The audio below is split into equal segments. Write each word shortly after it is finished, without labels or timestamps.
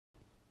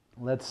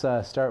Let's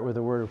start with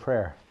a word of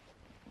prayer.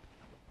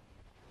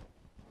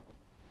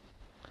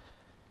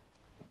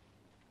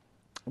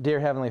 Dear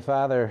Heavenly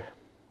Father,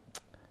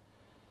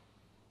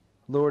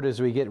 Lord,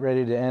 as we get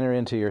ready to enter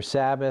into your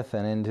Sabbath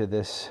and into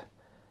this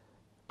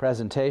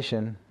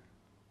presentation,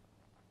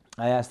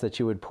 I ask that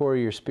you would pour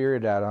your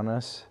Spirit out on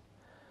us,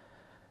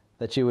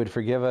 that you would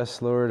forgive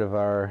us, Lord, of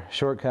our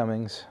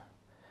shortcomings.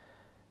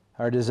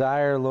 Our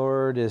desire,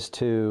 Lord, is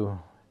to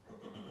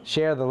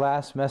share the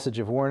last message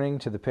of warning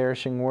to the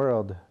perishing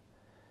world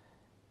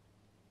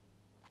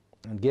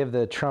and give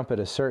the trumpet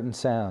a certain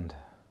sound.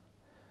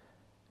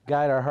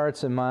 Guide our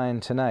hearts and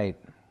mind tonight.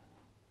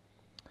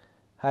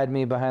 Hide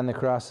me behind the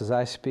cross as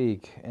I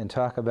speak and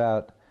talk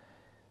about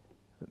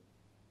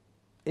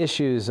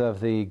issues of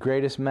the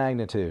greatest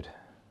magnitude.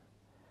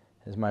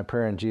 Is my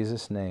prayer in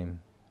Jesus' name.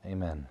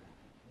 Amen.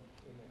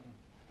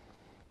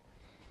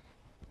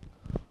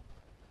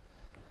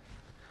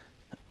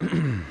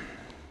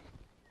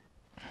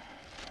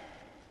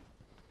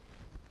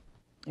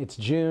 It's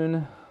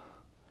June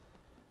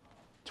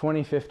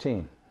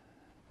 2015,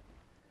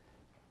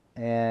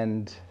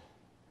 and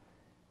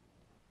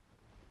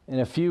in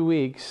a few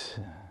weeks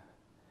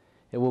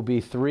it will be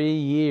 3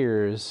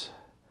 years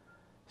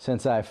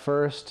since I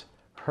first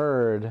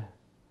heard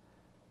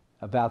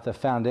about the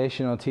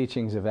foundational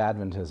teachings of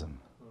Adventism.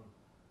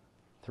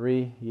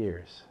 3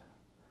 years.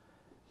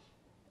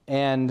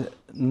 And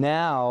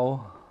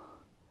now,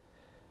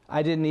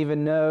 I didn't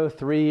even know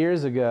 3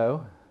 years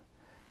ago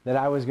that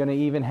I was going to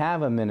even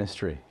have a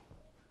ministry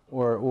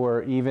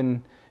or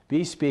even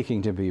be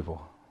speaking to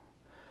people.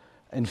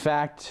 In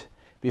fact,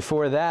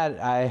 before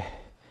that, I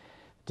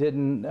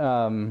didn't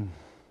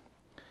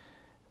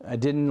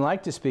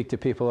like to speak to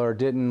people or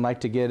didn't like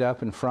to get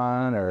up in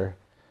front or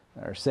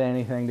say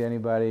anything to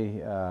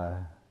anybody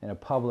in a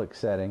public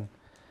setting.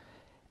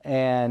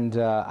 And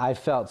I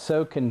felt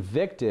so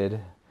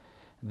convicted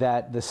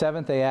that the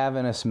Seventh-day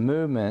Adventist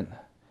movement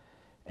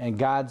and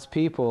God's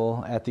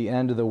people at the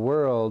end of the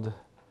world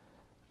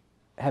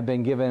have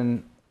been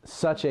given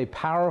such a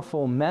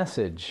powerful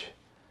message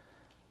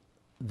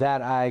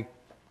that I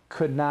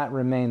could not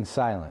remain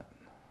silent.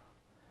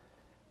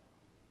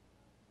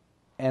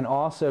 And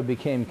also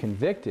became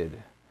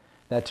convicted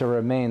that to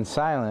remain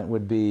silent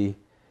would be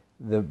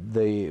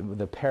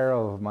the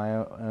peril of my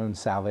own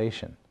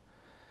salvation.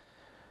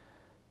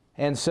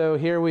 And so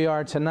here we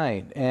are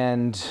tonight,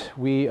 and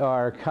we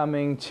are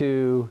coming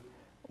to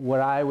what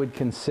I would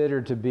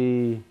consider to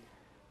be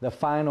the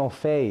final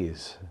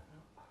phase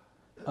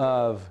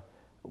of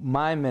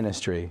my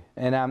ministry.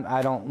 And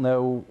I don't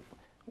know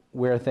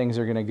where things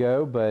are going to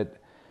go, but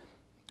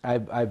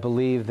I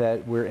believe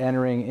that we're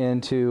entering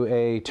into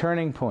a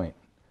turning point.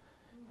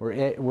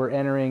 We're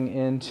entering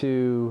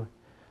into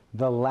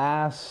the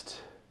last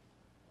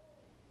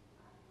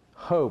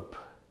hope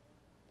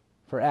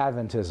for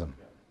Adventism.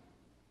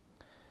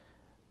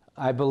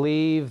 I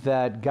believe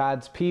that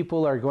God's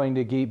people are going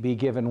to be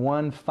given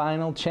one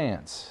final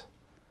chance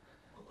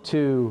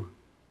to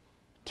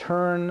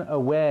turn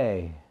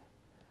away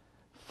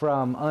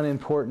from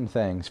unimportant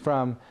things,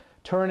 from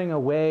turning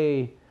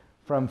away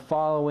from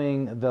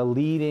following the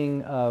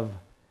leading of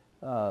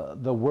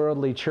the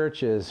worldly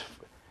churches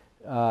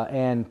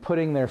and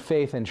putting their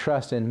faith and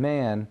trust in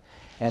man,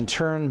 and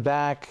turn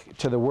back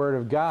to the Word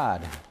of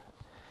God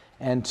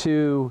and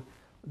to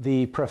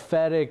the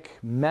prophetic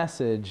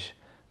message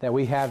that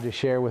we have to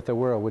share with the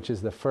world, which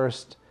is the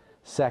first,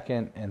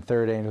 second, and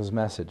third angel's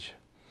message.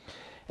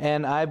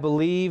 And I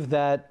believe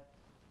that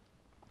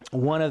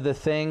one of the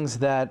things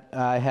that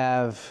I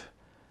have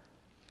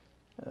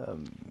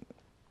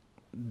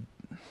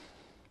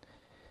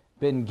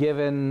been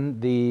given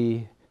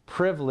the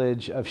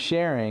privilege of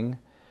sharing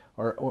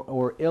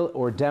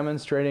or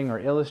demonstrating or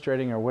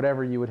illustrating or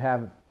whatever you would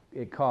have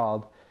it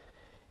called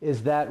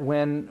is that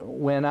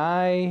when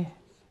I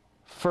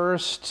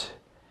first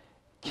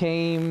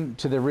came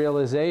to the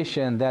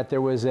realization that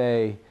there was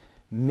a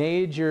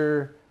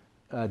major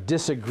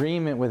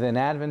disagreement within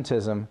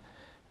Adventism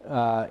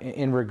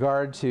in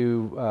regard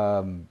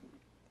to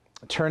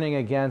turning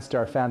against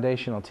our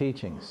foundational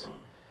teachings,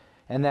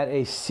 and that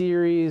a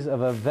series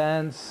of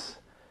events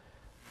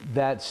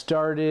that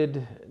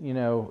started,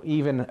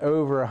 even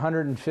over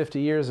 150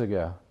 years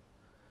ago,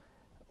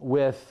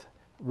 with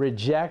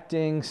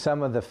rejecting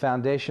some of the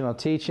foundational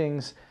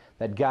teachings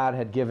that God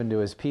had given to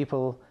His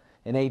people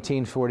in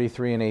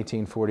 1843 and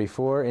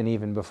 1844, and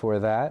even before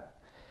that.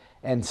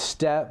 And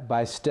step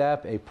by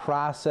step, a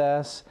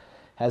process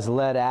has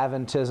led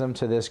Adventism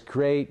to this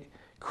great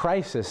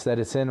crisis that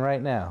it's in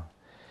right now.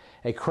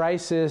 A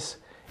crisis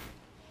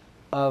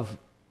of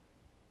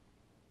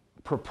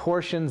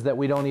proportions that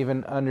we don't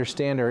even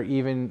understand or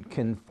even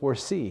can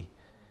foresee.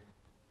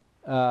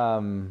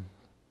 Every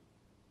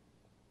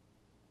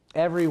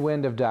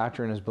wind of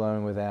doctrine is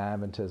blowing with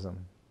Adventism.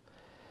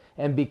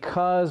 And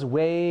because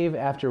wave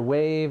after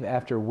wave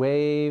after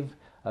wave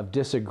of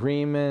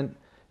disagreement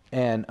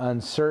and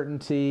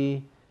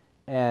uncertainty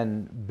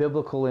and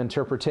biblical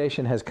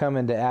interpretation has come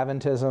into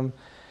Adventism,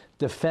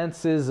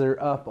 defenses are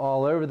up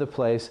all over the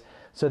place.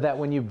 so that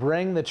when you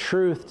bring the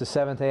truth to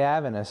Seventh-day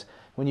Adventists,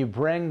 when you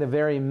bring the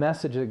very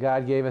message that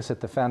God gave us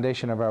at the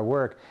foundation of our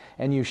work,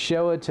 and you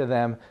show it to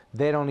them,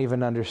 they don't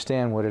even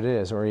understand what it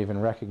is or even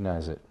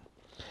recognize it,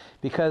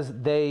 because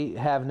they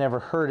have never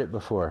heard it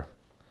before.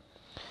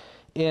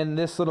 In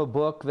this little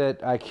book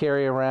that I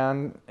carry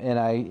around, and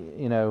I,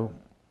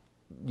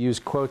 use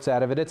quotes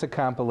out of it, it's a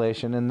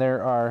compilation, and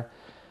there are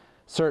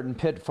certain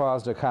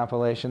pitfalls to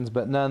compilations,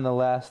 but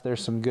nonetheless,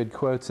 there's some good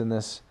quotes in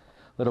this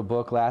little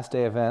book, Last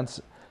Day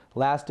Events.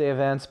 Last Day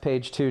Events,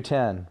 page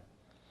 210.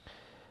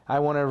 I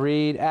want to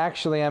read,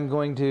 actually I'm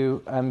going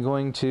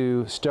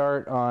to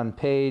start on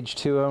page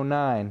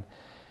 209,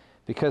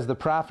 because the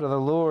prophet of the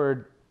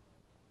Lord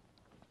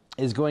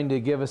is going to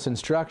give us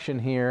instruction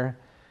here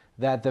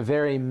that the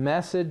very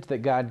message that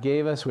God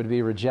gave us would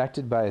be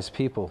rejected by His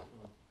people.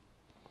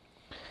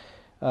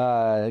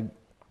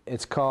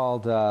 It's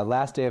called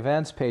Last Day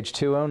Events, page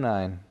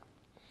 209.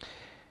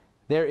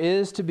 There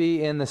is to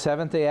be in the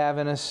Seventh-day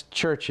Adventist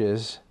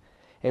churches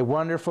a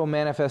wonderful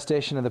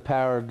manifestation of the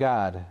power of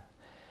God,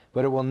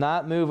 but it will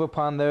not move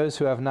upon those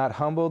who have not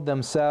humbled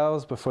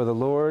themselves before the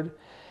Lord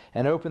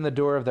and opened the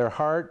door of their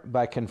heart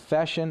by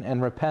confession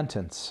and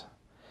repentance.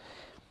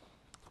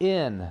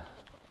 In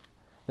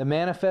the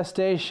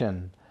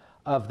manifestation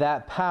of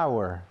that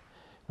power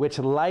which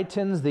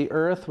lightens the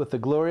earth with the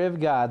glory of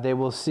God, they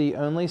will see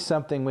only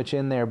something which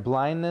in their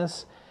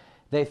blindness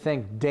they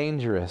think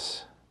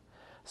dangerous,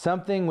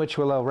 something which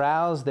will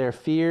arouse their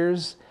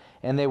fears,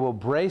 and they will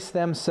brace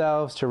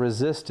themselves to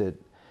resist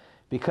it,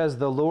 because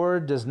the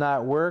Lord does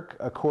not work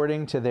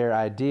according to their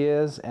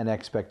ideas and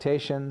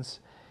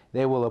expectations.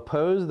 They will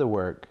oppose the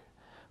work.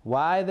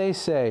 Why, they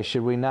say,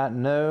 should we not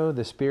know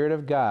the Spirit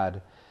of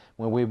God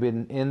when we have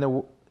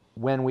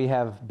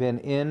been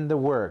in the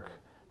work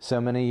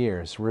so many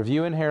years?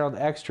 Review and Herald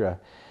Extra,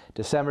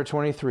 December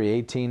 23,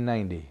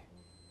 1890.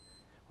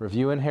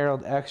 Review and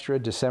Herald Extra,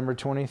 December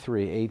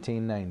 23,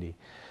 1890.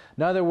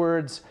 In other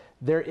words,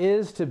 there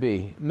is to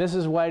be,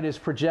 Mrs. White is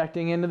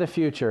projecting into the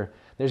future,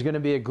 there's going to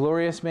be a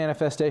glorious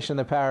manifestation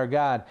of the power of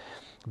God.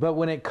 But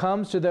when it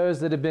comes to those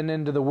that have been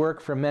into the work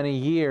for many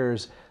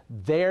years,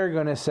 they're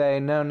going to say,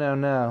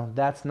 no,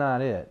 that's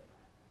not it.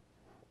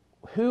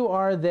 Who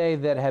are they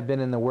that have been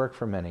in the work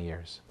for many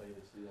years?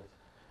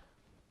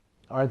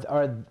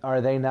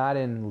 Are they not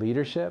in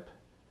leadership?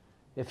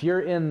 If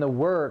you're in the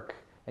work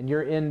and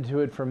you're into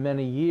it for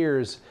many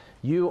years,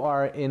 you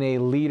are in a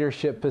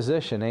leadership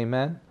position,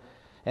 amen?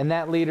 And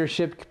that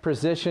leadership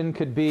position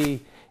could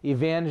be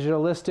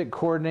evangelistic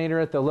coordinator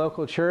at the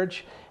local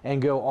church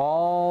and go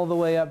all the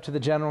way up to the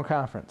general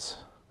conference.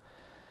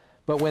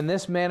 But when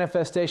this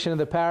manifestation of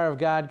the power of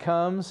God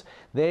comes,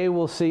 they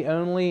will see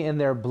only in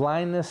their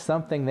blindness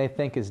something they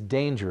think is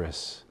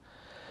dangerous,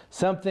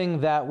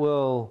 something that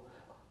will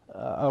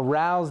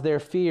arouse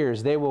their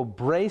fears. They will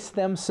brace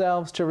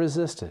themselves to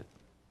resist it.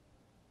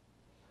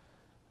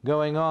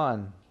 Going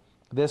on,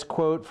 this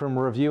quote from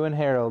Review and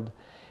Herald,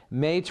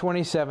 May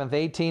 27,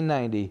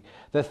 1890,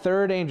 the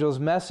third angel's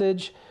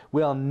message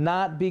will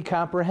not be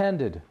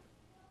comprehended.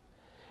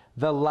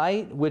 The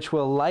light which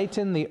will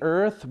lighten the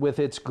earth with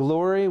its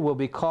glory will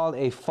be called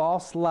a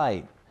false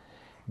light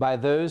by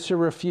those who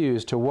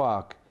refuse to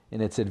walk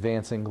in its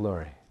advancing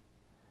glory.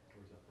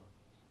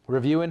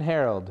 Review and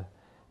Herald,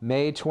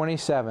 May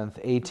 27,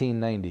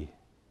 1890.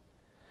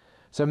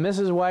 So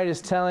Mrs. White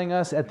is telling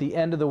us at the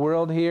end of the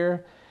world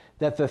here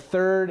that the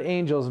third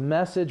angel's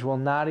message will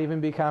not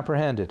even be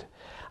comprehended.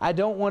 I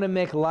don't want to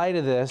make light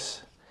of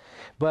this,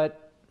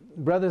 but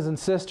brothers and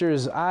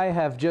sisters, I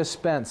have just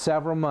spent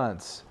several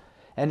months,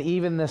 and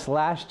even this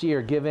last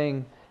year,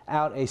 giving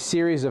out a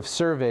series of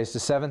surveys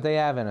to Seventh-day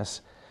Adventists,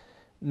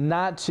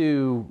 not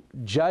to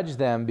judge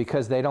them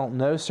because they don't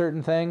know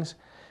certain things,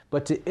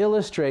 but to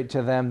illustrate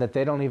to them that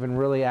they don't even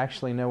really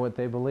actually know what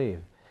they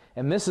believe.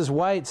 And Mrs.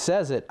 White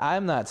says it,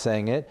 I'm not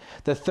saying it,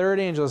 the third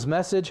angel's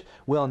message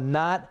will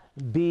not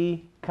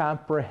be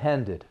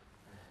comprehended.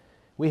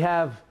 We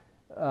have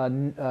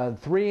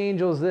three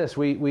angels this.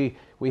 We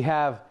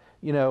have,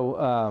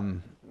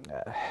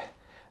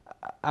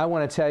 I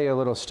want to tell you a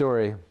little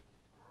story,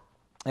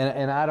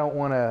 and I don't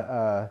want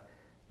to,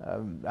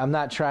 I'm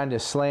not trying to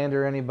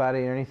slander anybody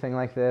or anything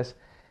like this,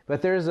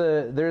 but there's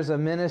a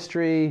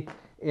ministry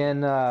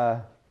in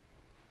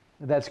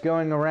that's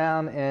going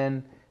around,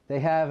 and they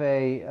have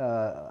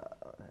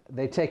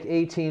they take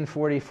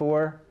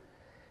 1844,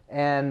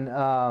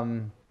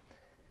 and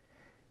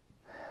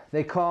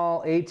they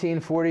call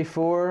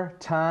 1844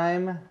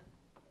 time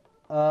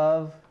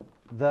of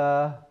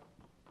the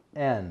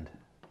end.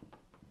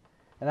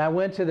 And I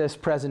went to this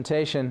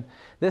presentation.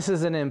 This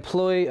is an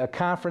employee, a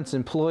conference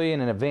employee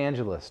and an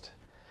evangelist.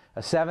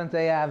 A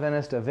Seventh-day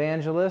Adventist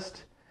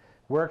evangelist,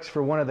 works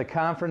for one of the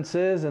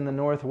conferences in the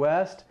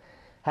Northwest,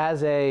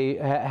 has a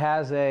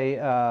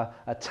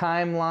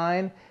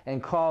timeline,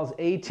 and calls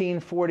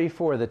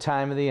 1844 the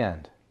time of the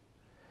end.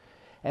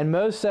 And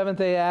most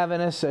Seventh-day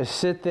Adventists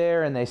sit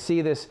there and they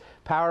see this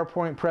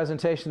PowerPoint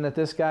presentation that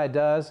this guy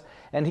does.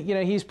 And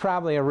he's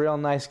probably a real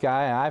nice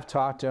guy. I've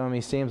talked to him.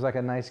 He seems like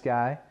a nice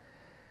guy.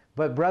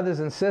 But brothers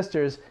and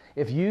sisters,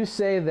 If you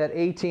say that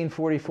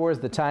 1844 is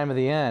the time of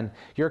the end,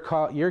 you're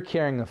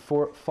carrying the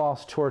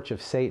false torch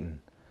of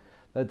Satan.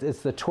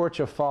 It's the torch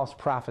of false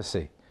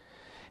prophecy.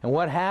 And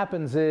what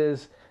happens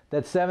is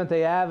that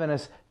Seventh-day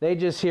Adventists, they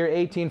just hear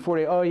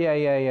 1840, oh yeah,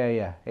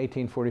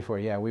 1844,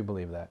 yeah, we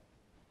believe that.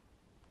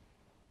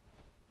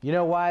 You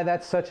know why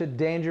that's such a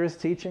dangerous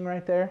teaching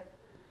right there?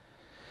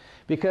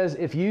 Because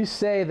if you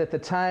say that the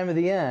time of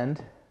the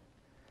end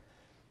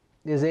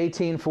is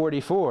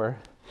 1844,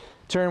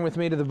 turn with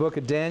me to the book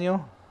of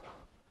Daniel.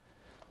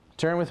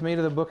 Turn with me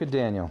to the book of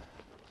Daniel.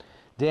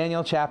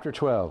 Daniel chapter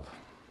 12.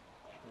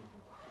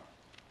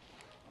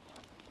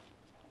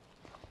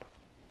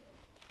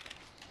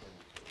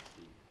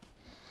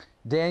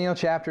 Daniel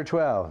chapter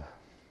 12.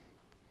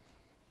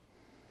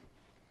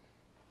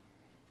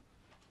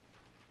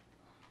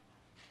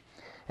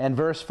 And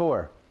verse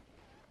 4.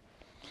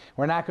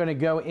 We're not going to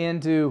go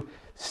into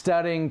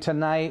studying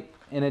tonight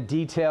in a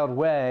detailed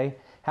way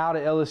how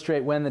to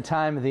illustrate when the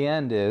time of the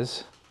end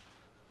is.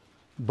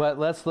 But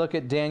let's look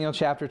at Daniel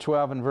chapter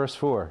 12 and verse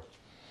 4.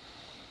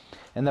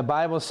 And the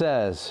Bible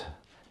says,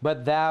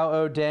 "But thou,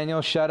 O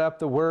Daniel, shut up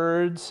the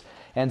words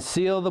and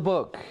seal the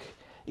book,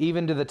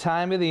 even to the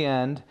time of the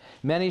end.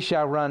 Many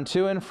shall run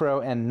to and fro,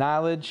 and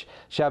knowledge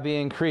shall be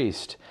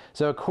increased."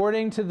 So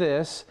according to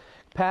this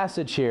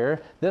passage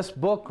here, this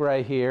book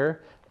right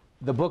here,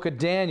 the book of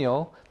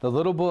Daniel, the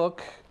little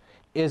book,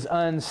 is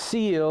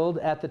unsealed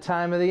at the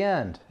time of the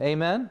end.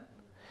 Amen?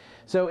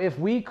 So if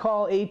we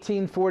call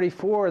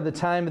 1844 the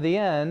time of the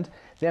end,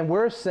 then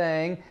we're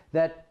saying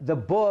that the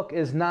book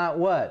is not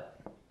what?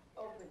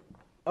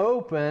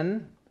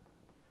 Open.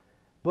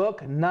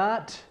 Book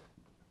not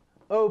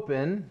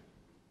open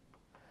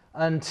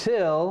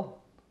until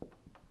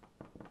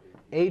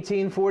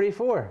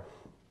 1844.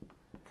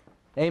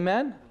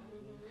 Amen?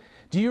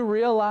 Do you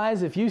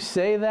realize if you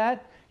say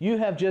that, you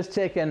have just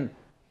taken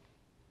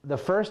the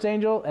first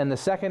angel and the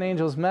second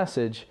angel's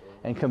message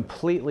and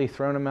completely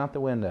thrown them out the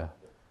window?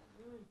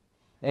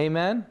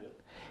 Amen?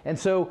 And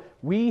so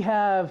we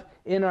have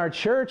in our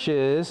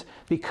churches,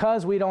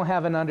 because we don't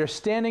have an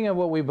understanding of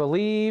what we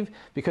believe,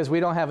 because we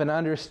don't have an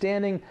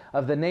understanding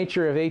of the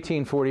nature of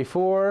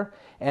 1844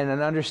 and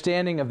an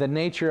understanding of the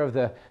nature of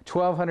the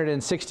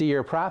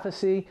 1260-year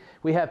prophecy,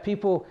 we have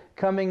people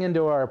coming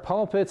into our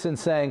pulpits and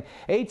saying,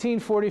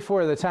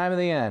 1844, the time of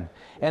the end.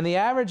 And the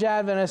average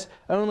Adventist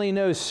only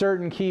knows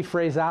certain key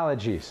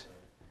phraseologies.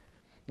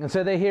 And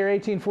so they hear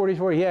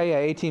 1844, yeah,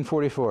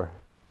 1844.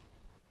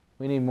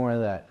 We need more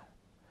of that.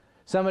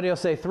 Somebody will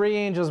say, three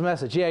angels'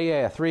 message.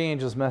 Yeah, three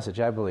angels' message.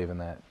 I believe in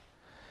that.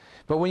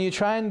 But when you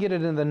try and get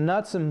it in the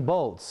nuts and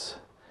bolts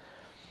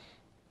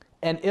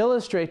and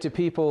illustrate to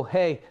people,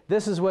 hey,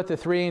 this is what the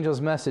three angels'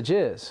 message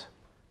is.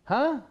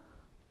 Huh?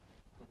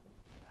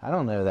 I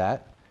don't know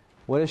that.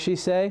 What does she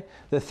say?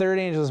 The third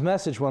angel's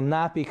message will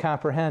not be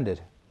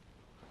comprehended.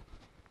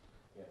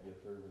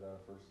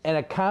 And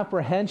a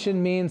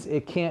comprehension means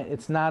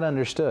it's not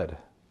understood.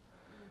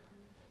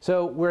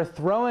 So we're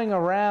throwing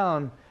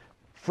around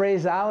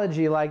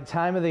phraseology like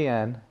time of the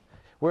end.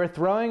 We're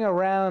throwing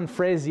around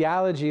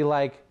phraseology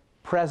like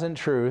present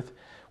truth.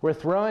 We're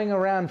throwing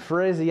around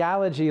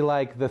phraseology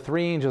like the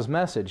three angels'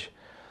 message.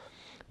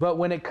 But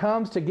when it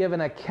comes to give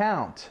an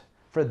account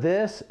for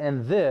this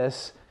and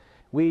this,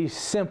 we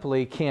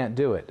simply can't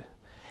do it.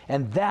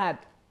 And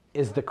that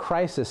is the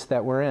crisis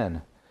that we're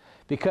in,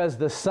 because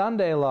the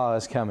Sunday law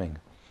is coming.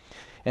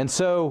 And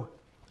so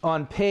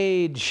on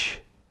page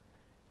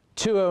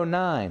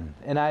 209,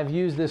 and I've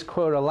used this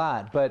quote a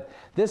lot, but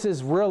this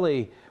is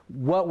really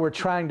what we're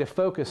trying to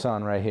focus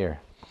on right here.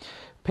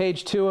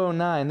 Page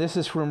 209, this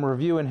is from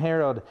Review and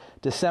Herald,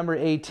 December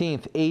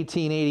 18th,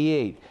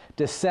 1888.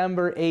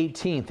 December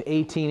 18th,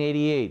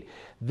 1888.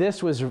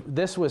 This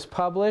was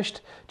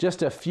published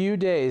just a few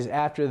days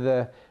after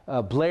the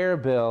Blair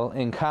bill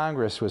in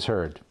Congress was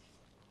heard.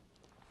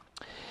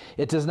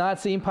 It does not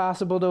seem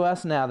possible to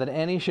us now that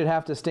any should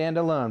have to stand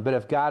alone, but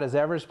if God has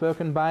ever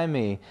spoken by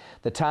me,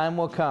 the time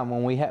will come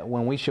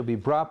when we shall be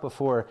brought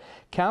before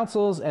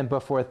councils and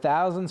before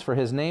thousands for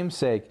his name's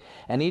sake,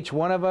 and each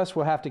one of us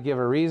will have to give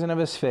a reason of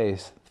his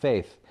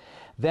faith.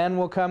 Then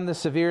will come the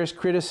severest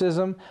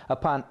criticism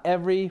upon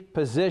every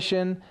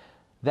position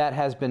that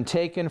has been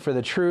taken for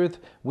the truth.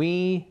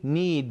 We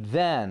need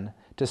then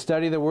to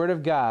study the Word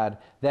of God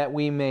that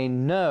we may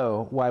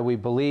know why we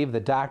believe the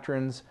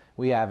doctrines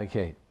we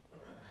advocate.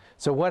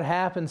 So what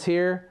happens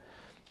here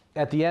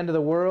at the end of the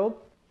world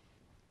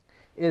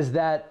is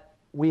that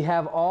we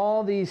have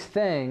all these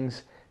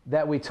things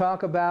that we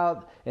talk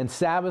about in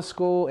Sabbath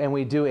school, and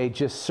we do a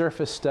just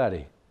surface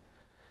study.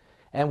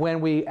 And when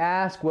we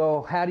ask,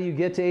 well, how do you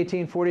get to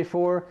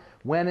 1844?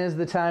 When is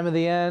the time of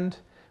the end?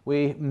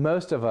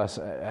 Most of us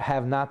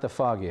have not the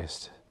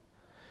foggiest.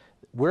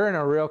 We're in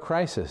a real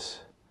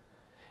crisis.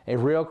 A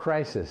real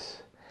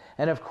crisis.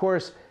 And of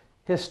course,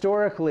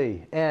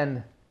 historically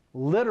and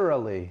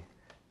literally,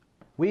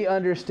 we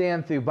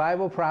understand through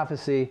Bible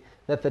prophecy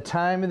that the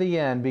time of the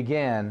end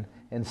began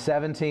in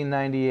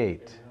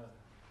 1798.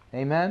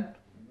 Amen?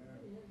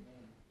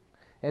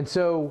 And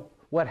so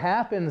what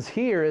happens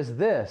here is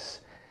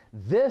this,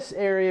 This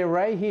area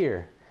right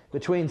here,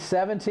 between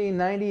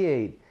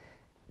 1798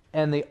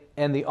 and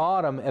the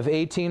autumn of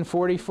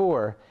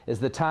 1844, is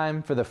the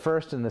time for the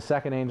first and the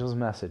second angel's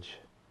message.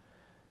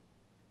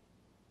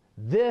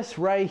 This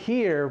right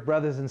here,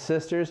 brothers and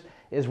sisters,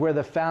 is where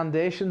the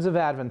foundations of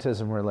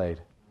Adventism were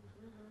laid.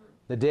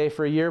 The day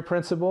for a year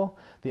principle,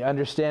 the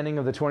understanding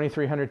of the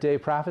 2300-day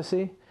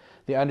prophecy,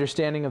 the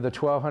understanding of the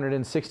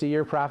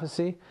 1260-year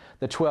prophecy,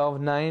 the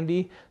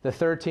 1290, the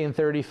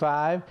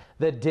 1335,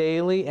 the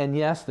daily, and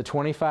yes, the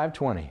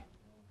 2520.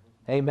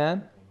 Amen?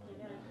 Amen.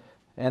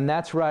 And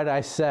that's right,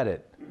 I said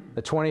it,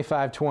 the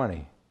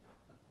 2520.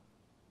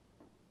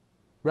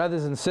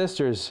 Brothers and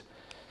sisters,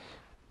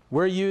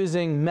 we're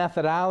using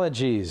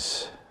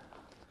methodologies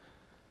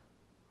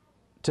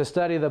to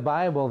study the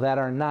Bible that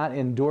are not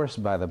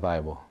endorsed by the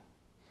Bible.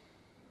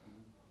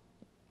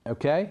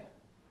 Okay?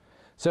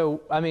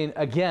 So, I mean,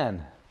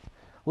 again,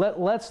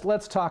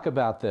 let's talk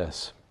about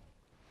this.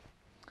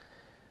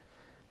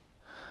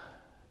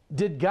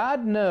 Did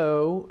God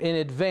know in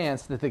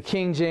advance that the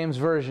King James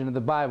Version of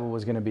the Bible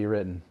was going to be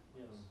written?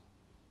 Yes.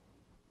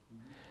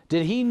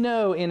 Did He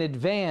know in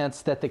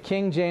advance that the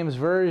King James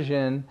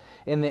Version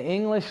in the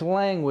English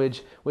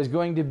language was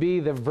going to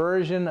be the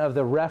version of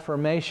the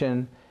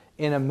Reformation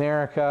in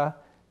America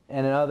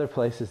and in other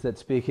places that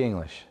speak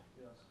English?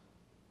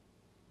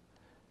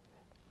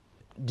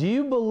 Do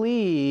you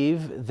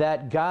believe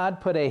that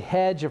God put a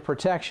hedge of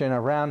protection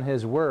around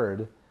His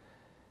Word,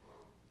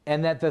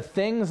 and that the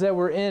things that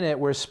were in it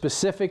were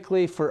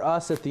specifically for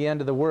us at the end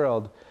of the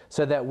world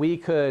so that we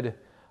could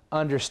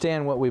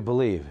understand what we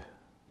believe?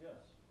 Yes.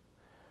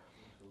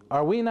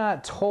 Are we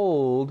not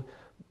told,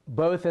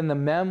 both in the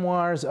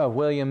memoirs of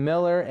William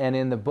Miller and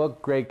in the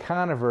book Great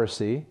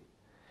Controversy,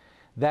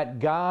 that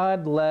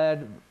God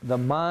led the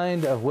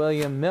mind of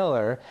William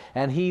Miller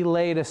and he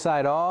laid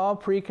aside all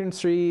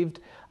preconceived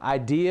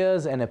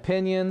ideas and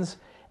opinions,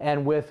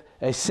 and with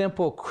a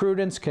simple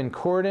Cruden's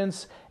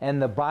Concordance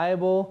and the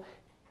Bible,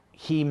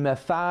 he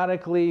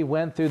methodically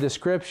went through the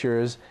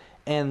Scriptures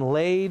and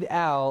laid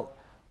out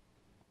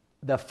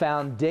the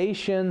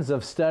foundations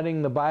of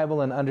studying the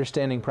Bible and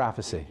understanding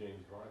prophecy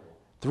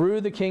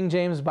through the King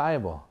James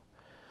Bible.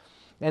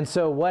 And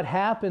so what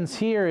happens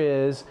here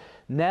is,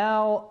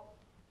 now,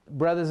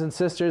 brothers and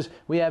sisters,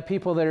 we have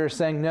people that are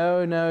saying,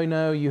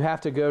 no, you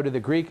have to go to the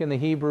Greek and the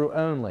Hebrew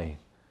only.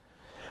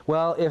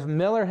 Well, if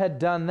Miller had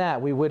done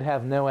that, we would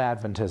have no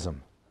Adventism.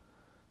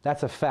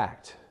 That's a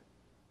fact.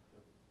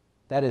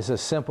 That is a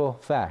simple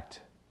fact.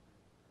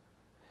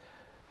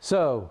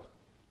 So,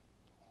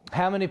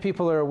 how many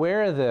people are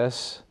aware of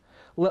this?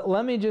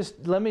 Let me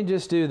just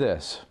do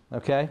this,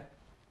 okay?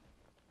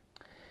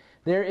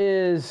 There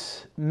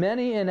is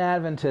many in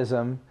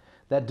Adventism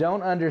that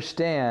don't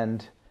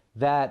understand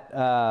that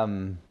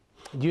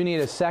you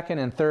need a second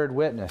and third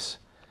witness.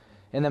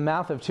 In the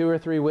mouth of two or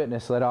three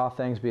witnesses, let all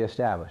things be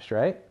established,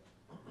 right?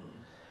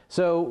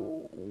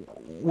 So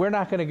we're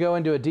not going to go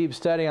into a deep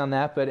study on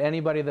that, but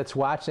anybody that's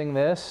watching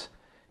this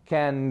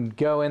can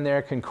go in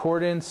their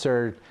concordance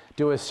or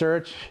do a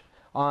search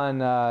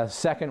on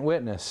second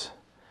witness,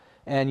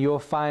 and you'll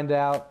find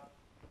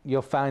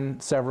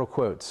several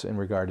quotes in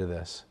regard to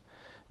this.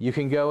 You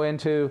can go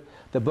into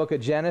the book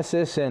of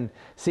Genesis and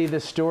see the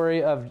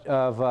story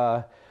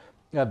of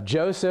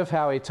Joseph,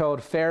 how he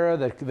told Pharaoh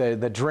that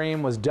the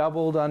dream was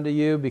doubled unto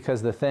you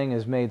because the thing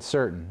is made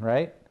certain,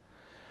 right?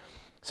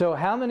 So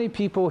how many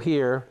people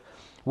here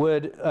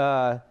would,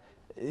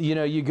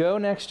 you go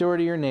next door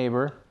to your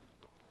neighbor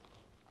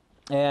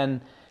and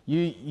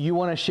you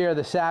want to share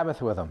the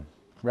Sabbath with them,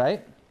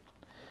 right?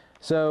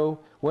 So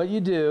what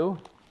you do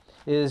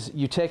is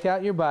you take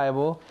out your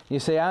Bible, you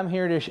say, I'm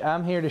here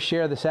to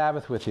share the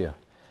Sabbath with you.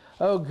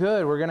 Oh,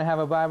 good, we're going to have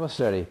a Bible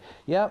study.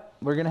 Yep,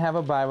 we're going to have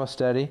a Bible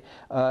study.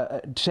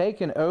 Take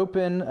and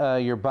open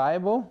your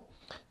Bible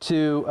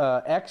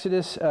to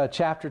Exodus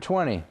chapter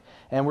 20.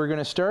 And we're going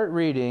to start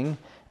reading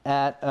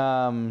at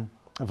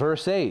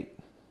verse 8.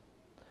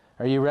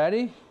 Are you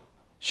ready?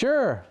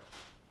 Sure.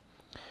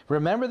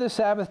 Remember the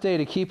Sabbath day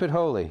to keep it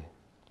holy.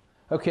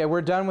 Okay,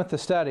 we're done with the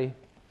study.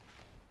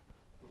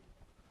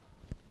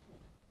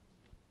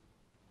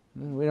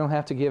 We don't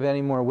have to give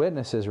any more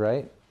witnesses,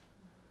 right?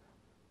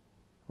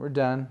 We're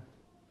done.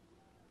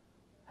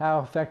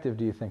 How effective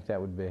do you think that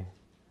would be?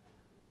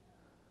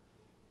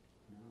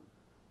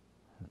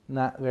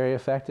 Not very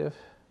effective?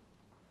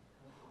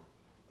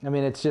 I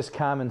mean, it's just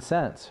common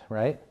sense,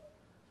 right?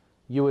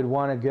 You would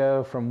want to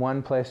go from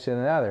one place to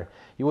another.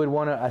 You would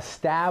want to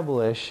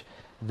establish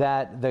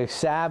that the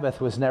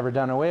Sabbath was never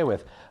done away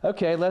with.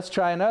 Okay, let's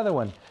try another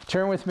one.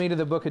 Turn with me to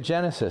the book of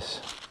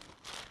Genesis.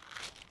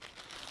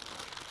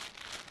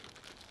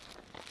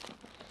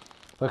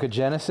 Book of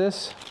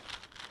Genesis.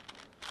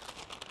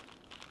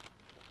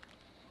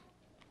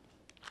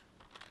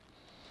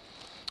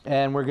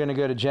 And we're going to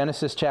go to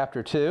Genesis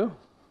chapter 2.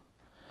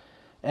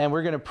 And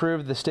we're going to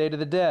prove the state of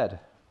the dead.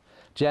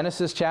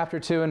 Genesis chapter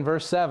 2 and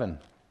verse 7.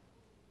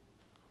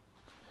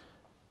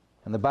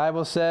 And the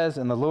Bible says,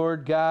 and the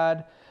Lord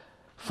God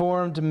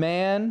formed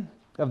man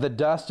of the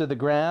dust of the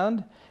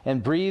ground,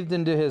 and breathed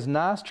into his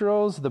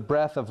nostrils the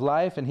breath of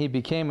life, and he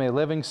became a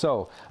living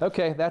soul.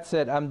 Okay, that's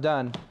it. I'm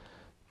done.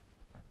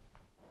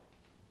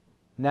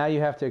 Now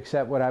you have to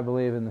accept what I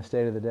believe in the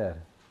state of the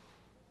dead.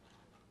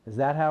 Is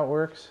that how it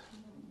works?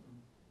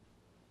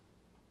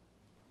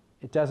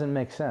 It doesn't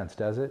make sense,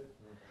 does it?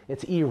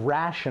 It's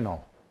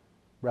irrational,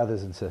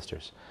 brothers and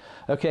sisters.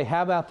 Okay,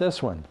 how about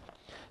this one?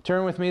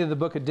 Turn with me to the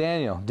book of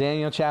Daniel,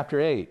 Daniel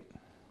chapter 8.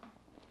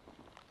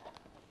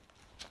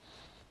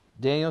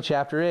 Daniel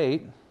chapter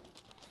 8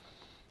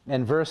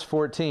 and verse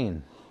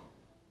 14.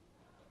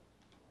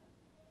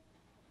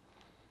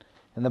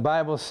 And the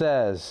Bible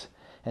says,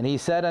 "And he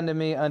said unto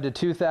me, unto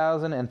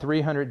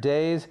 2,300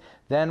 days,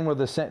 then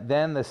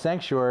the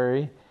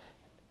sanctuary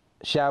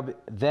shall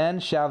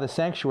the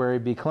sanctuary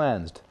be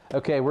cleansed."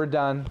 Okay, we're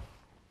done.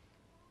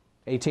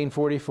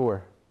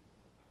 1844.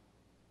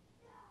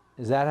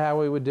 Is that how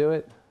we would do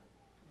it?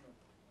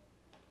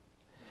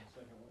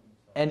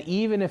 And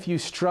even if you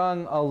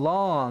strung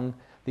along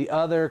the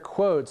other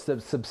quotes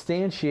that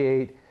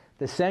substantiate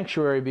the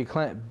sanctuary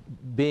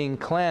being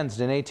cleansed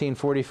in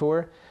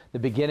 1844, the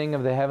beginning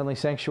of the heavenly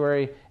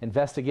sanctuary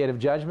investigative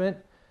judgment,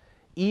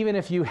 even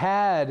if you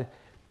had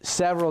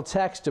several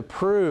texts to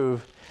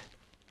prove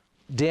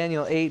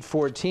Daniel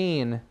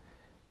 8:14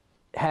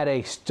 had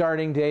a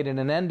starting date and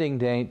an ending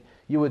date,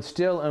 you would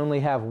still only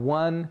have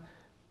one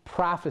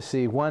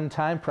prophecy, one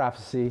time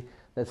prophecy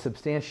that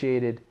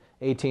substantiated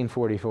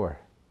 1844.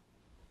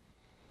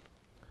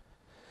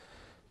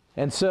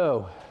 And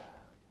so,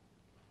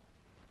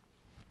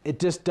 it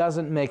just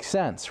doesn't make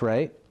sense,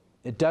 right?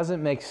 It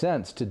doesn't make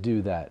sense to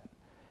do that.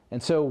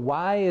 And so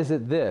why is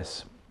it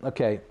this?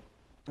 Okay,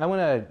 I want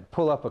to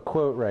pull up a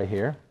quote right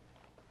here.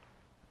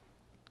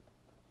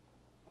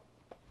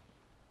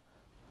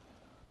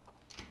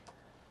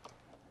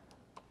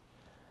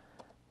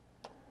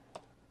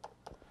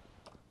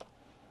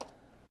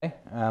 Okay,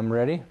 I'm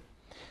ready.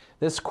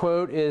 This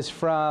quote is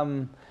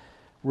from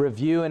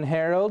Review and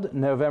Herald,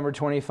 November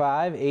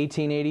 25,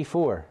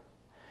 1884.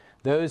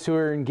 "Those who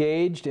are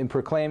engaged in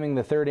proclaiming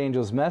the third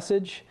angel's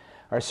message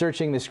are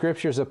searching the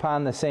scriptures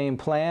upon the same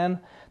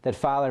plan that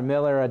Father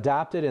Miller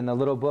adopted in the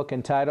little book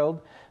entitled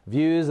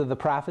Views of the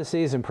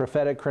Prophecies and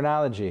Prophetic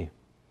Chronology."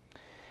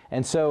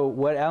 And so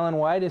what Ellen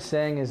White is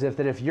saying is that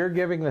if you're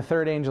giving the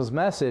third angel's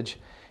message,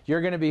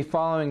 you're going to be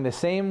following the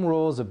same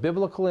rules of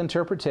biblical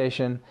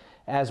interpretation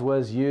as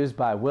was used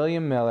by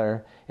William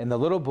Miller in the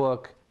little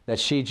book that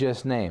she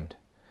just named.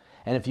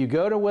 And if you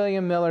go to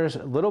William Miller's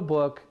little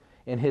book,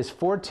 in his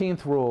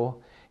 14th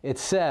rule, it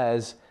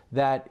says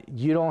that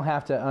you don't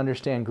have to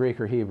understand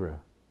Greek or Hebrew.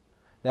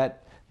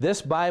 That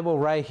this Bible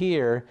right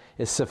here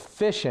is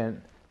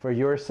sufficient for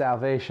your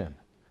salvation,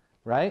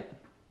 right?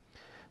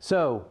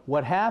 So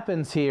what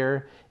happens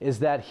here is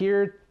that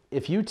here,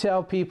 if you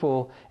tell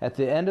people at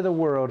the end of the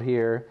world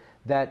here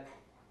that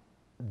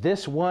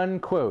this one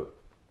quote,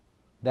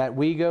 that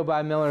we go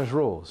by Miller's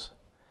rules,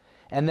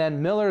 and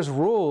then Miller's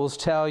rules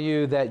tell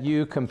you that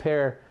you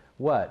compare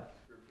what?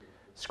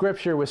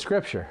 Scripture with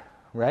Scripture,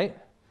 right?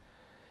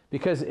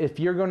 Because if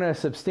you're going to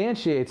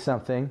substantiate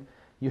something,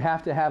 you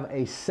have to have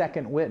a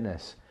second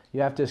witness.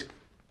 You have to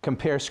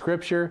compare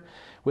Scripture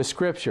with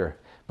Scripture.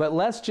 But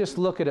let's just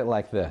look at it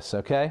like this,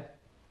 okay?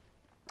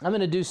 I'm going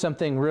to do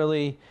something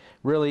really,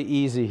 really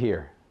easy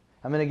here.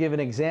 I'm going to give an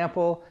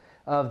example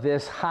of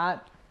this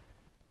hot,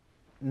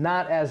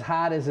 not as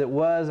hot as it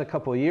was a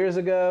couple years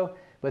ago,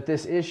 but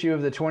this issue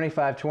of the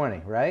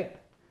 2520, right?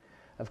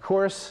 Of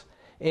course,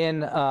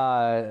 in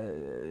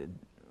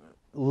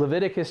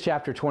Leviticus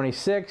chapter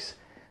 26,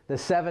 the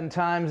 7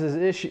 times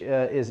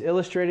is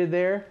illustrated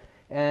there,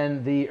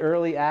 and the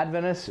early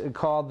Adventists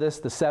called this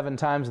the 7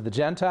 times of the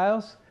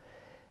Gentiles.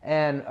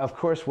 And of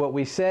course, what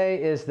we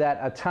say is that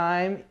a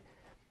time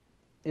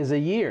is a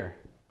year,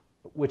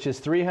 which is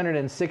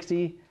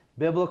 360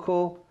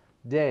 biblical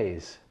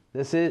days.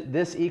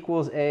 This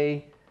equals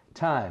a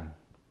time,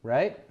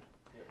 right?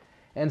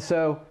 And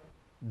so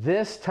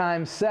this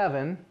times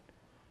 7,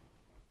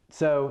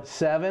 so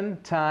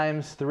 7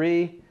 times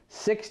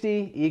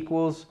 360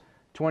 equals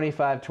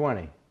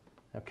 2520,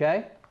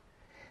 okay?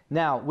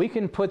 Now, we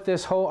can put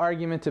this whole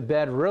argument to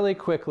bed really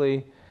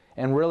quickly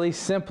and really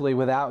simply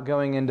without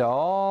going into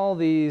all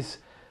these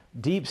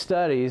deep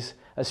studies,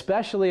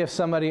 especially if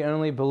somebody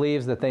only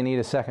believes that they need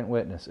a second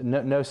witness,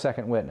 no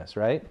second witness,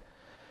 right?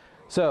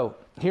 So,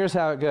 here's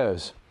how it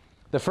goes.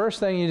 The first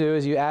thing you do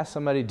is you ask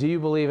somebody, do you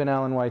believe in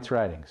Ellen White's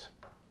writings?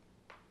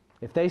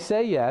 If they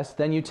say yes,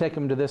 then you take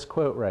them to this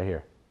quote right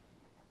here.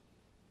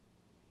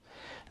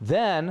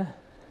 Then,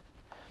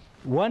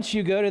 once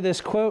you go to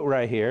this quote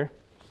right here,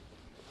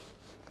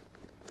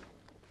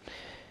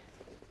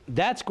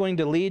 that's going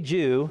to lead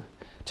you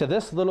to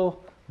this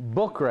little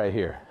book right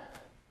here,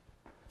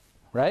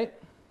 right?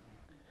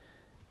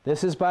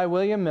 This is by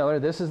William Miller.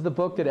 This is the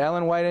book that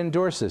Ellen White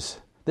endorses.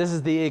 This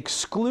is the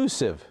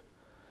exclusive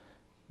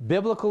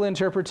biblical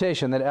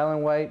interpretation that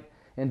Ellen White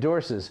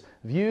endorses.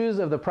 Views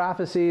of the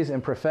Prophecies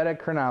and Prophetic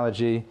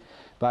Chronology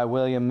by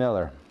William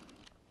Miller.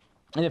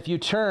 And if you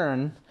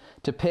turn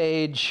to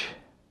page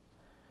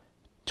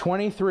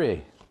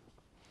 23,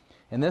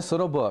 in this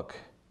little book,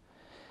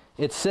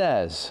 it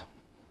says,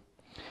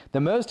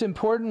 the most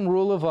important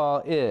rule of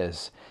all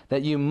is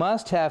that you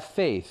must have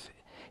faith.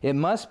 It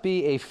must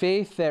be a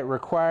faith that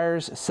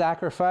requires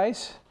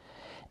sacrifice,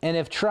 and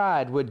if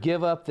tried, would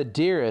give up the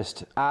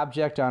dearest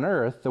object on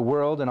earth, the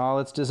world and all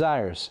its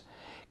desires,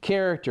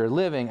 character,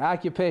 living,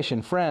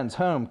 occupation, friends,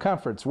 home,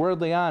 comforts,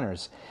 worldly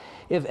honors.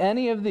 If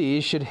any of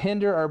these should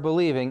hinder our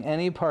believing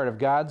any part of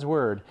God's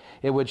word,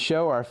 it would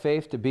show our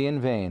faith to be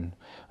in vain.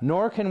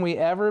 Nor can we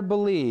ever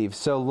believe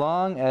so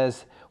long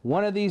as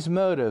one of these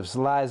motives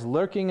lies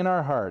lurking in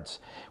our hearts.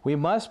 We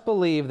must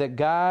believe that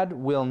God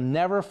will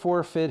never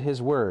forfeit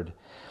his word,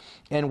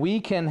 and we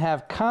can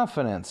have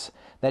confidence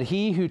that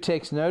he who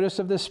takes notice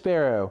of the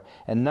sparrow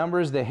and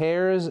numbers the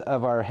hairs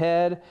of our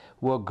head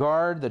will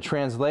guard the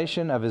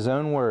translation of his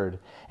own word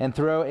and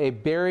throw a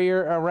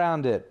barrier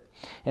around it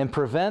and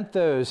prevent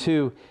those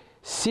who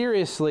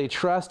sincerely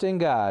trust in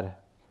God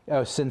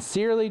and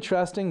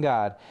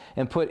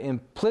put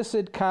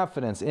implicit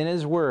confidence in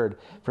his word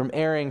from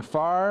erring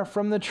far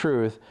from the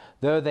truth,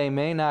 though they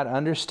may not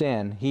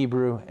understand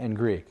Hebrew and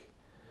Greek.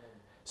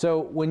 So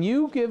when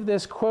you give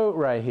this quote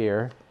right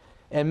here,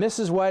 and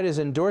Mrs. White is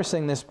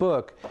endorsing this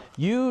book,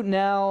 you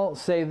now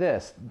say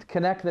this,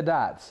 connect the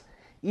dots.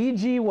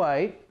 E.G.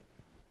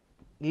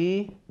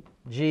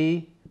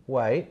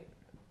 White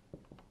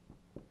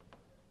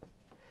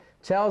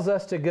tells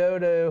us to go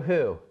to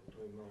who?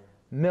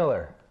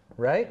 Miller,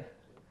 right?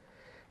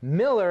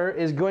 Miller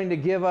is going to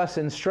give us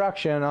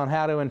instruction on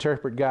how to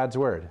interpret God's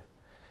word.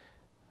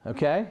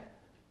 Okay?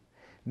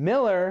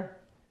 Miller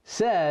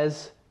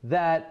says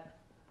that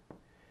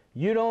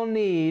you don't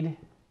need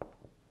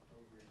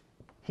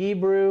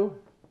Hebrew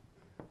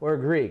or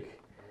Greek.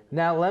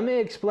 Now, let me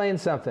explain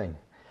something.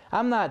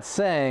 I'm not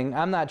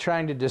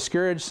trying to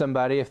discourage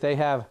somebody if they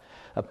have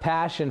a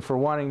passion for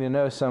wanting to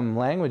know some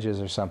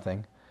languages or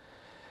something,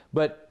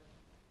 but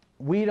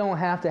we don't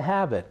have to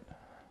have it.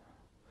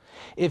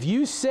 If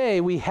you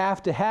say we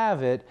have to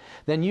have it,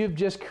 then you've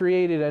just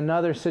created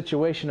another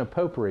situation of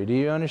popery. Do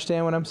you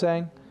understand what I'm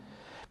saying?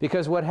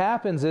 Because what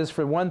happens is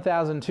for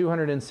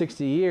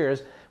 1,260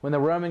 years, when the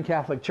Roman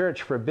Catholic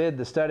Church forbid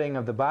the studying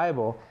of the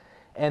Bible,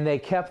 and they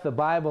kept the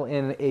Bible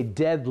in a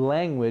dead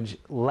language,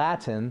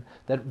 Latin,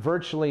 that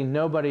virtually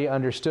nobody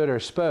understood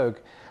or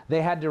spoke,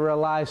 they had to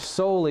rely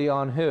solely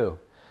on who?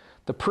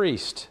 The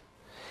priest.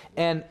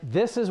 And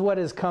this is what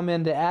has come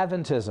into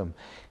Adventism.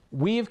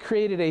 We've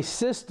created a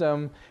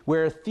system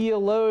where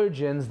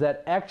theologians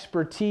that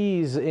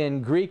expertise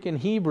in Greek and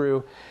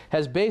Hebrew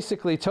has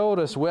basically told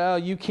us, well,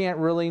 you can't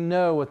really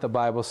know what the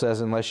Bible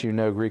says unless you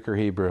know Greek or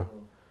Hebrew.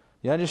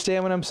 You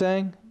understand what I'm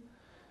saying?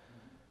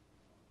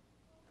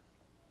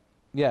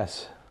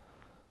 Yes.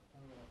 I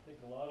think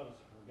a lot of us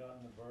have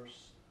forgotten the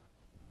verse,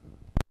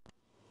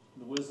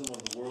 the wisdom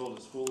of the world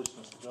is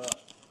foolishness to God.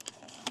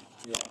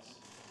 Yes.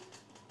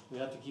 We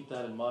have to keep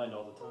that in mind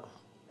all the time.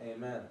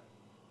 Amen.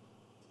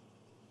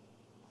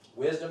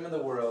 Wisdom of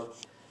the world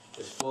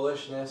is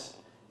foolishness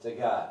to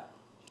God.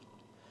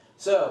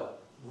 So,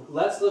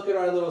 let's look at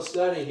our little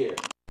study here.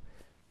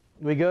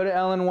 We go to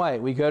Ellen White.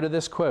 We go to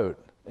this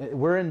quote.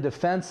 We're in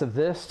defense of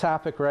this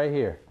topic right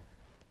here.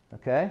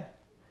 Okay?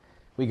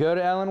 We go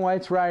to Ellen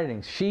White's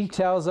writings. She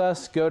tells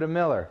us, go to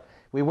Miller.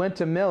 We went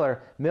to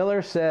Miller.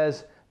 Miller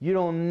says, you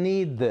don't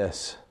need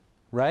this,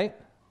 right?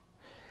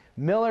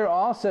 Miller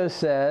also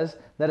says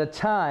that a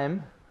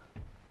time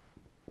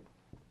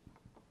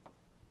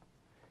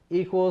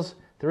equals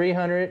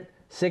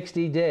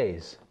 360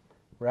 days,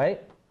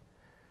 right?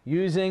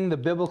 Using the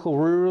biblical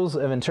rules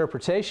of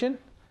interpretation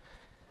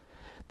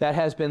that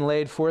has been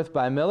laid forth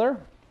by Miller.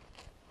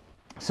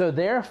 So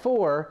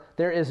therefore,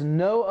 there is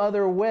no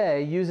other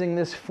way using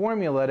this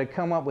formula to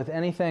come up with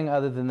anything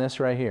other than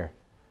this right here.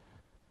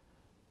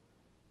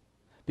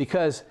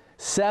 Because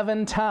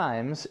 7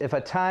 times, if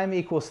a time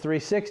equals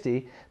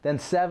 360, then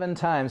 7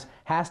 times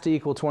has to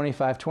equal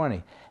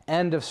 2520.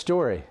 End of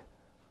story.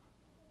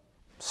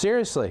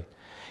 Seriously.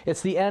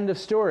 It's the end of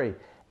story.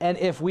 And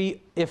if we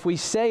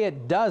say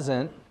it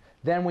doesn't,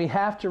 then we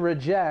have to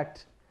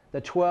reject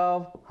the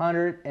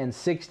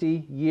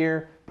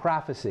 1260-year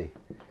prophecy.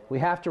 We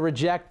have to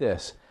reject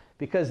this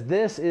because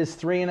this is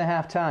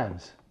 3.5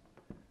 times.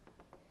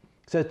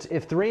 So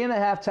if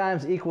 3.5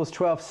 times equals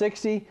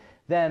 1260,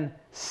 then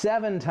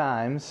 7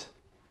 times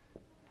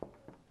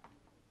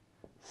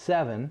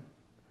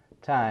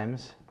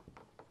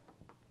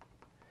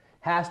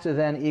has to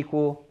then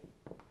equal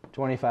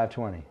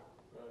 2520.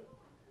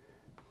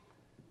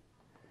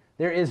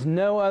 There is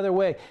no other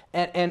way.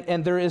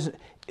 And there is,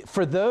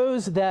 for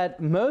those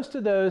that, most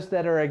of those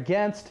that are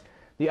against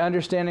the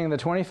understanding of the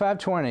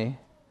 2520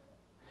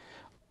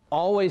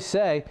 always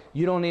say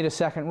you don't need a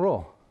second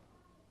rule.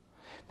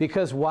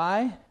 Because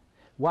why?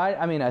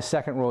 I mean a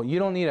second rule. You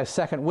don't need a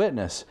second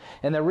witness.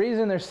 And the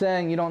reason they're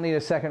saying you don't need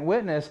a second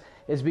witness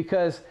is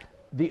because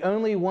the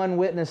only one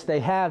witness they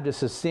have to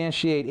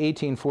substantiate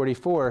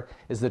 1844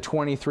 is the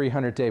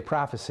 2300-day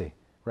prophecy,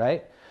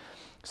 right?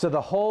 So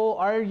the whole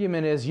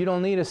argument is you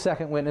don't need a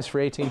second witness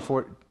for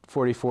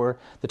 1844.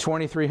 The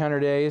 2,300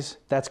 days,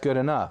 that's good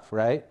enough,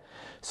 right?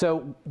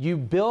 So you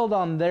build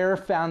on their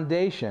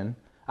foundation.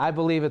 I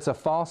believe it's a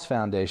false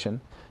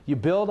foundation. You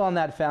build on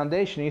that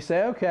foundation. You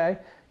say, okay,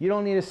 you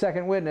don't need a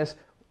second witness.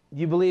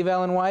 You believe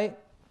Ellen White?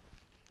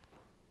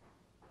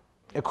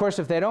 Of course,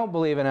 if they don't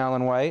believe in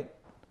Ellen White,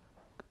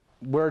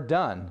 we're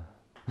done,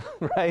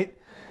 right?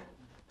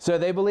 So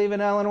they believe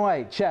in Ellen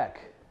White, check.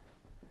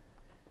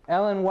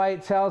 Ellen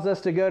White tells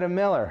us to go to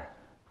Miller.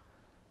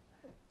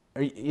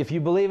 If you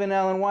believe in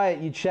Ellen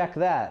White, you check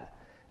that.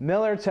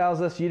 Miller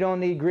tells us you don't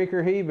need Greek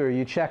or Hebrew,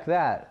 you check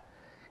that.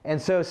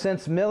 And so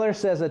since Miller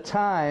says a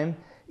time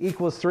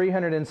equals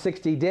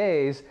 360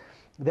 days,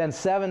 then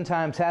 7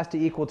 times has to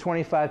equal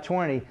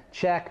 2520.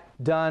 Check,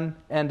 done,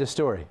 end of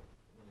story.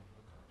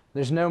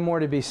 There's no more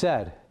to be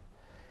said.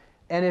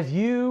 And if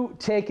you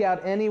take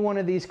out any one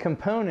of these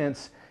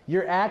components,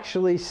 you're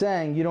actually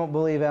saying you don't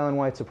believe Ellen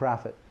White's a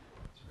prophet.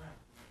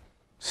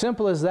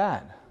 Simple as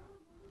that.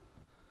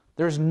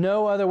 There's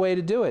no other way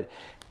to do it.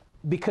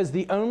 Because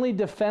the only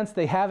defense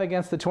they have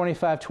against the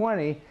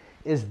 2520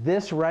 is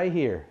this right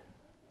here.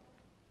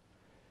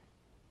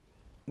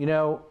 You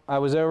know, I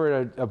was over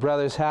at a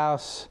brother's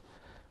house,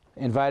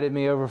 invited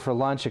me over for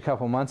lunch a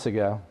couple months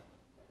ago.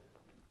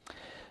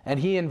 And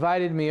he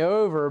invited me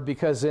over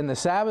because in the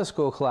Sabbath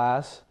school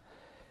class,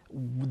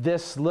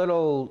 this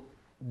little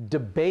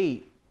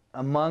debate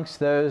amongst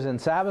those in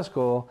Sabbath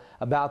school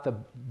about the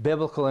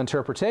biblical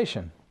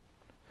interpretation.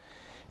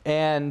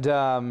 And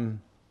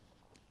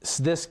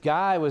this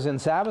guy was in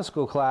Sabbath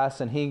school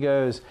class and he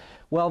goes,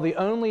 well, the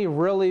only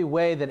really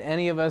way that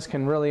any of us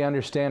can really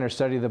understand or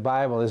study the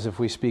Bible is if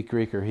we speak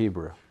Greek or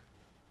Hebrew.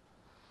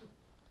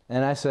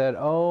 And I said,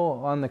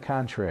 oh, on the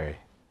contrary.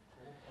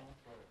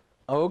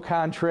 Au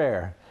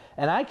contraire.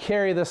 And I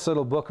carry this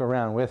little book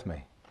around with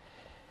me.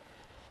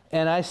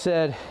 And I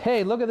said,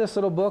 hey, look at this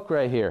little book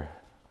right here.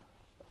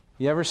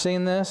 You ever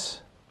seen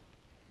this?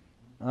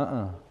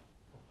 No,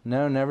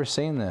 never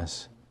seen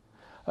this.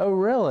 Oh,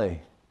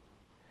 really?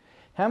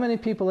 How many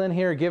people in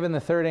here are given the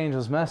third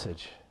angel's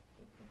message?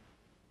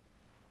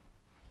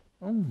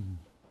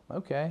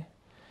 Okay.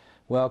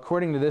 Well,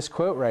 according to this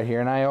quote right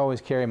here, and I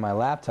always carry my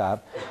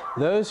laptop,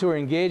 those who are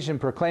engaged in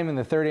proclaiming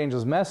the third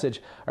angel's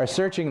message are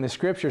searching the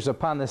scriptures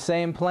upon the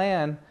same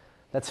plan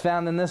that's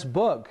found in this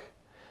book.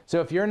 So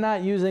if you're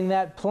not using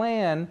that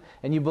plan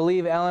and you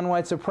believe Ellen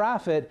White's a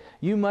prophet,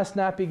 you must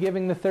not be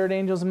giving the third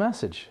angel's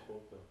message.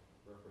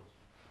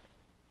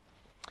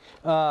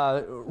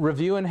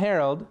 Review and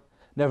Herald,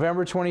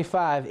 November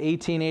 25,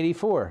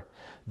 1884.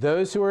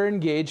 Those who are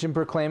engaged in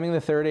proclaiming the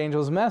third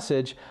angel's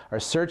message are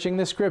searching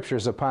the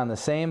scriptures upon the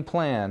same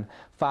plan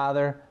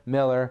Father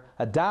Miller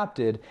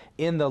adopted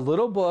in the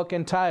little book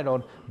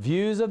entitled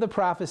Views of the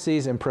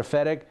Prophecies and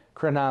Prophetic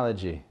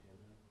Chronology.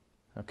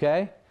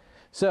 Okay?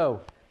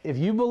 So, if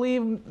you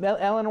believe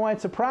Ellen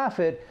White's a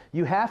prophet,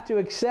 you have to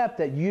accept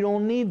that you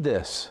don't need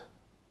this.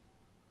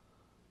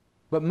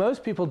 But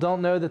most people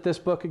don't know that this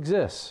book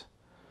exists.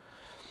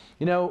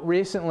 You know,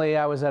 recently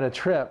I was at a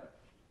trip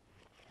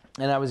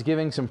and I was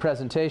giving some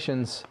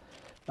presentations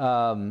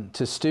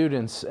to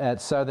students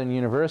at Southern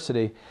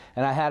University,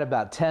 and I had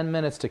about 10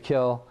 minutes to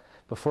kill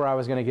before I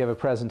was going to give a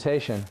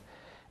presentation.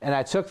 And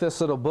I took this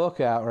little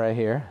book out right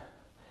here,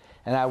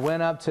 and I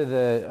went up to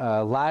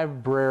the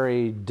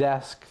library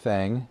desk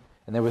thing,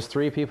 and there was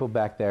 3 people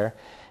back there,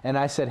 and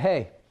I said,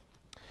 hey,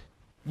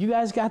 you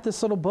guys got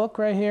this little book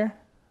right here?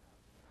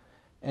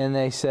 And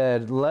they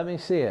said, let me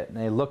see it. And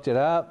they looked it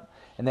up.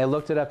 And they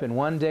looked it up in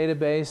one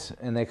database,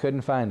 and they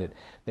couldn't find it.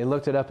 They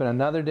looked it up in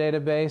another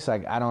database.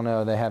 Like, I don't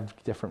know, they have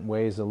different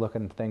ways of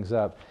looking things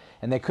up.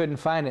 And they couldn't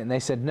find it. And they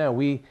said,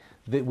 no,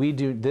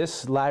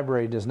 this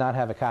library does not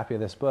have a copy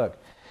of this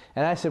book.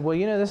 And I said, well,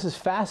 you know, this is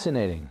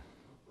fascinating.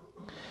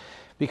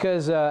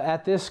 Because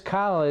at this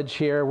college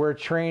here, we're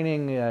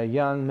training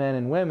young men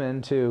and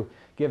women to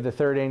give the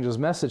third angel's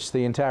message to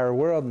the entire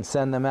world and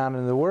send them out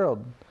into the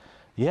world.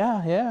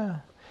 Yeah.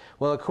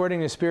 Well, according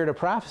to Spirit of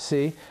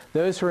Prophecy,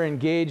 those who are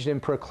engaged in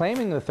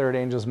proclaiming the third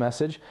angel's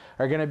message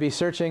are going to be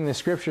searching the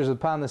scriptures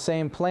upon the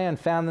same plan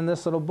found in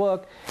this little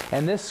book,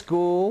 and this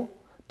school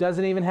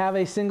doesn't even have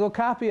a single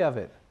copy of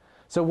it.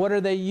 So what are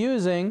they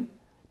using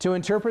to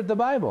interpret the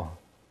Bible?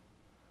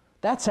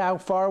 That's how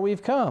far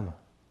we've come.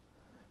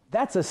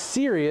 That's a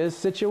serious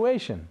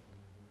situation.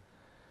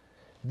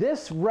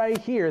 This right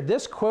here,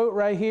 this quote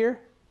right here,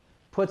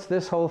 puts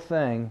this whole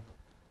thing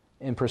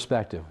in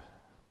perspective.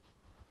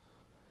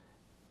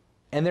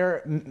 And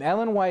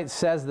Ellen White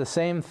says the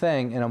same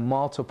thing in a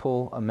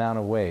multiple amount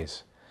of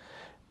ways.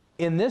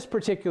 In this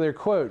particular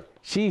quote,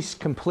 she's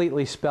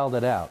completely spelled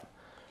it out.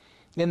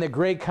 In the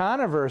Great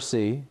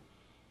Controversy,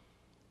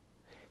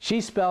 she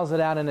spells it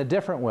out in a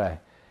different way.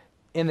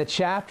 In the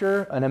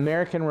chapter, An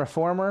American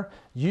Reformer,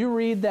 you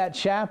read that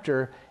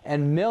chapter,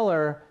 and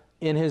Miller,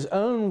 in his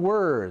own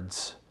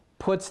words,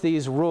 puts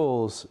these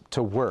rules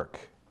to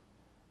work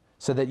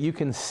so that you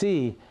can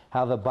see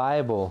how the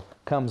Bible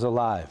comes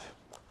alive.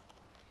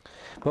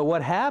 But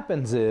what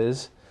happens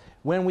is,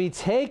 when we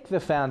take the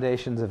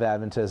foundations of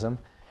Adventism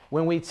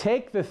when we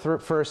take the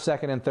first,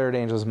 second, and third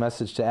angel's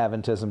message to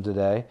Adventism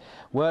today,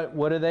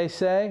 what do they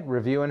say?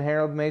 Review and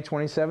Herald, May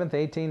 27th,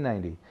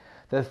 1890.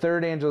 The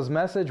third angel's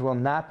message will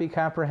not be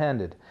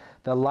comprehended.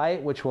 The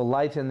light which will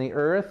lighten the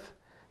earth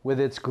with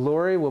its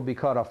glory will be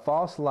called a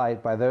false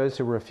light by those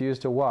who refuse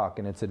to walk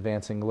in its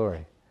advancing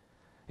glory.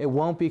 It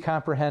won't be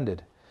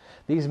comprehended.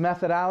 These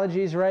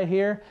methodologies right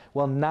here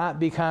will not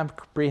be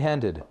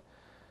comprehended.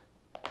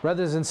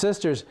 Brothers and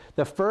sisters,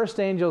 the first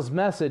angel's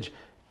message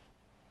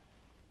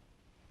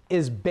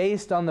is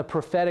based on the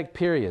prophetic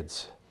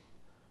periods.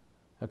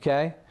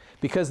 Okay?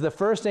 Because the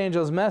first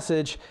angel's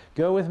message,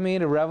 go with me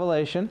to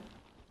Revelation.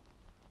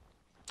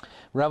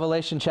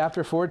 Revelation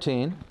chapter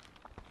 14.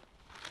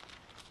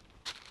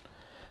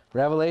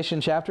 Revelation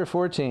chapter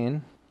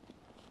 14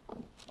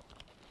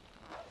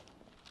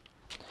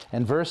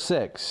 and verse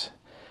 6.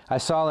 I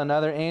saw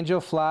another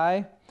angel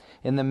fly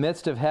in the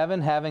midst of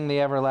heaven, having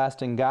the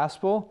everlasting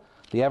gospel,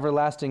 the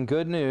everlasting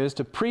good news,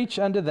 to preach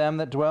unto them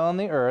that dwell on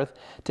the earth,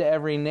 to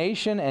every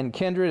nation and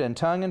kindred and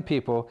tongue and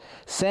people,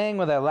 saying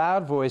with a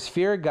loud voice,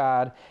 Fear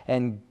God,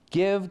 and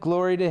give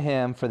glory to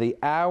him, for the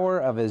hour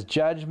of his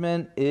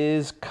judgment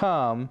is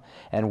come,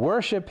 and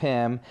worship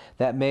him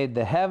that made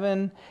the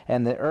heaven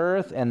and the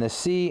earth and the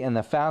sea and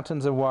the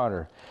fountains of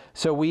water.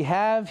 So we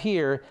have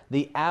here,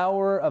 the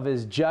hour of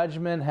his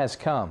judgment has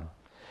come.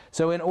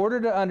 So in order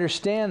to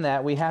understand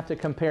that, we have to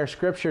compare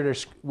Scripture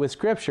with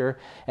Scripture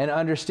and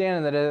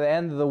understand that at the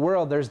end of the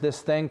world, there's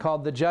this thing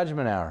called the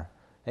judgment hour.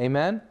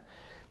 Amen?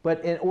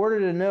 But in order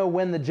to know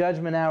when the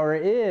judgment hour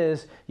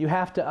is, you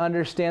have to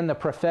understand the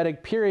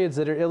prophetic periods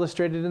that are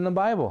illustrated in the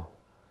Bible.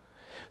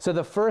 So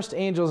the first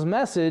angel's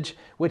message,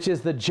 which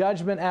is the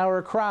judgment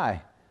hour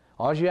cry,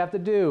 all you have to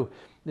do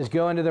is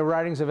go into the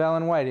writings of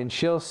Ellen White, and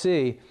she'll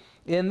see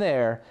in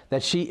there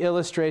that she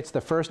illustrates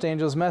the first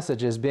angel's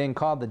message as being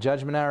called the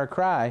judgment hour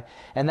cry,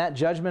 and that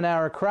judgment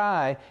hour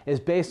cry is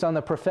based on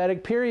the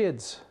prophetic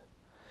periods.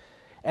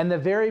 And the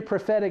very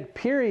prophetic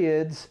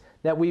periods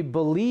that we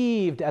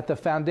believed at the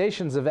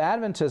foundations of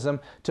Adventism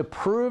to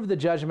prove the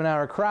judgment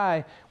hour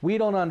cry, we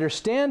don't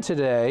understand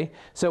today.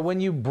 So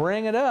when you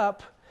bring it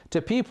up to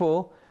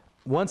people,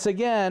 once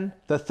again,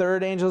 the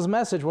third angel's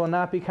message will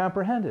not be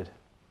comprehended.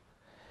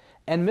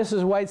 And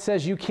Mrs. White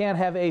says you can't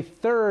have a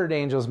third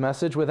angel's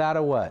message without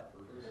a what?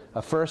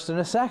 A first and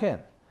a second.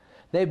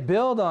 They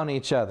build on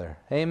each other.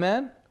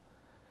 Amen?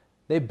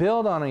 They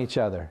build on each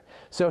other.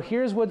 So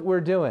here's what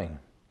we're doing.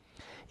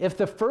 If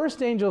the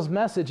first angel's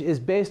message is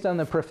based on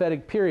the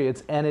prophetic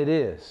periods, and it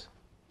is,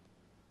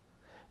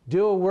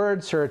 do a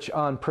word search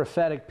on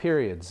prophetic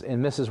periods in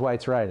Mrs.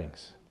 White's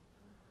writings.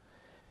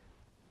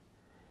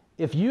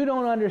 If you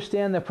don't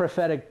understand the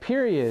prophetic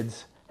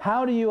periods,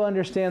 how do you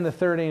understand the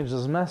third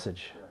angel's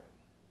message?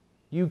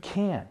 You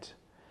can't.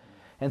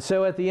 And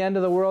so at the end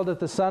of the world, at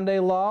the Sunday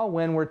law,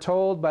 when we're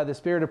told by the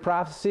Spirit of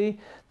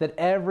prophecy that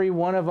every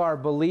one of our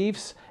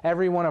beliefs,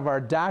 every one of our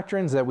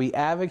doctrines that we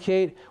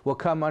advocate will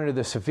come under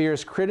the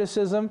severest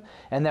criticism,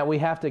 and that we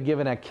have to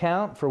give an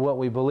account for what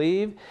we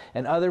believe.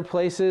 And other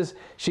places,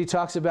 she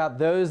talks about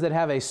those that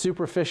have a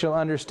superficial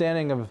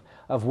understanding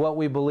of what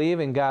we believe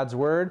in God's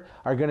Word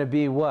are going to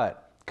be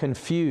what?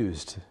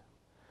 Confused.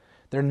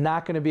 They're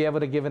not going to be able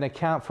to give an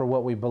account for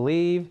what we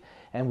believe.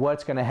 And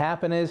what's going to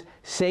happen is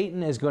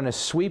Satan is going to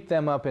sweep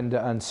them up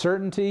into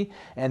uncertainty,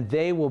 and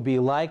they will be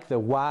like the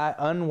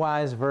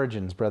unwise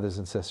virgins, brothers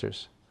and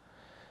sisters,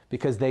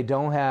 because they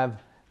don't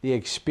have the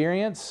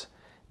experience,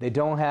 they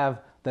don't have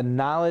the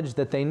knowledge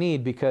that they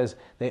need, because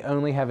they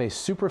only have a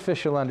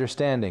superficial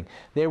understanding.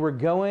 They were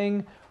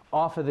going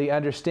off of the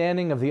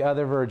understanding of the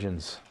other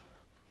virgins.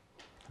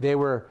 They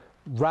were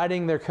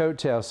riding their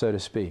coattails, so to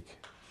speak.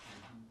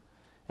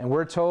 And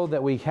we're told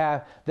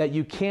that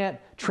you can't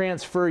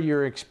transfer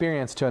your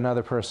experience to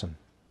another person.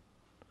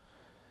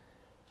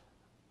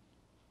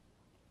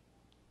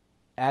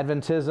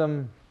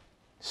 Adventism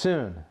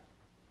soon,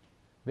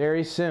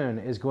 very soon,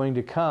 is going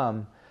to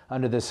come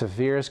under the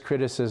severest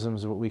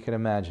criticisms that we can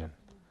imagine.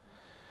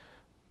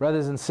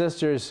 Brothers and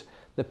sisters,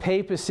 the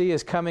papacy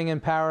is coming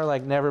in power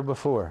like never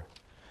before.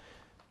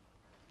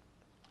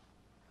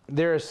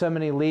 There are so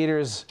many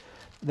leaders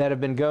that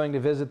have been going to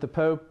visit the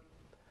Pope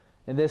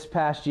in this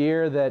past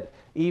year that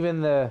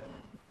even the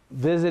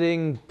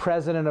visiting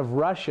president of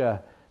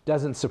Russia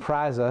doesn't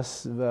surprise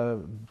us.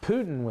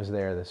 Putin was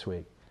there this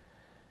week.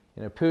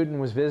 You know, Putin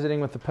was visiting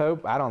with the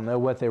Pope. I don't know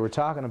what they were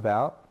talking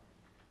about.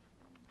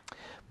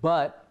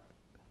 But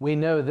we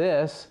know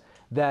this,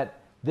 that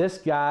this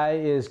guy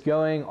is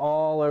going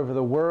all over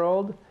the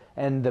world,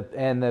 and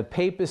the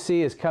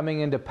papacy is coming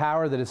into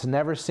power that it's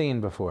never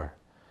seen before.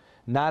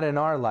 Not in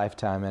our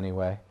lifetime,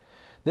 anyway.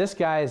 This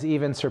guy is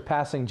even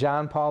surpassing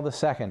John Paul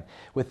II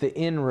with the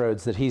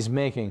inroads that he's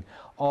making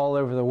all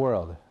over the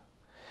world.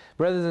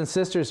 Brothers and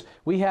sisters,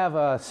 we have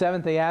a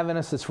Seventh-day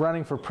Adventist that's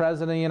running for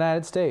President of the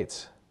United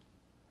States.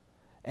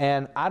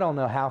 And I don't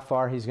know how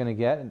far he's going to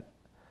get,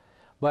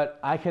 but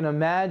I can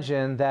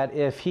imagine that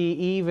if he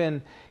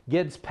even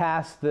gets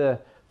past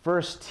the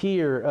first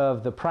tier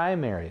of the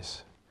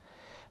primaries,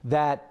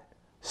 that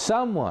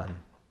some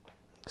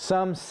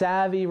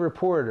savvy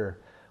reporter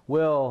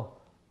will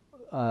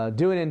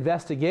do an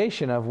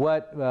investigation of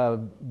what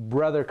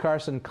Brother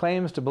Carson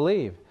claims to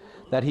believe,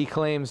 that he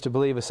claims to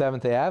believe a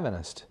Seventh-day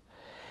Adventist.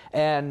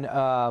 And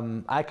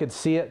I could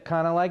see it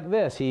kind of like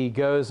this. He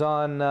goes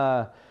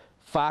on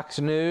Fox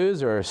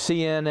News or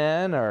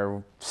CNN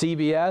or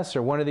CBS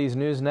or one of these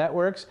news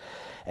networks,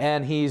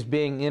 and he's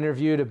being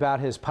interviewed about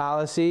his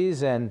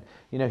policies, and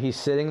he's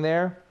sitting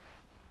there,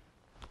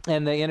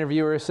 and the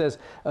interviewer says,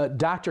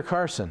 Dr.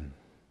 Carson,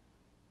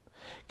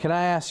 can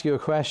I ask you a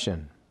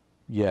question?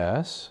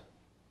 Yes.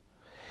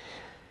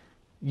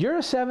 You're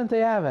a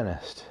Seventh-day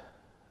Adventist.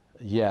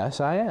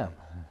 Yes, I am.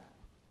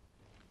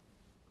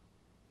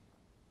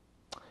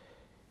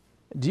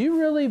 Do you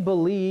really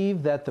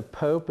believe that the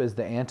Pope is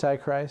the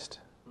Antichrist?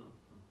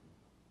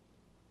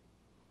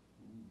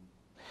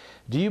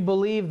 Do you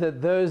believe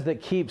that those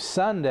that keep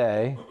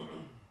Sunday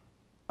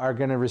are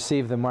going to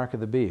receive the mark of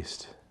the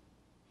beast?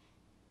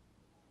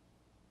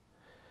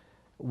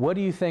 What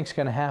do you think is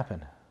going to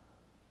happen?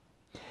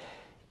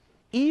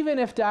 Even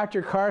if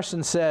Dr.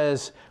 Carson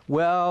says,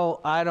 well,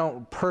 I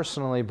don't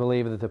personally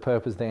believe that the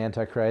Pope is the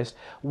Antichrist,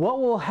 what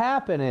will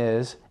happen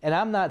is, and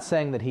I'm not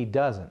saying that he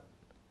doesn't,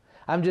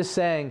 I'm just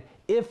saying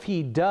if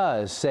he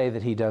does say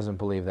that he doesn't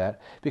believe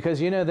that, because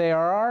there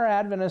are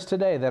Adventists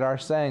today that are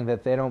saying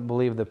that they don't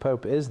believe the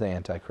Pope is the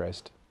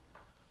Antichrist.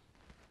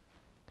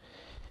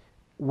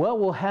 What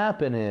will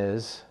happen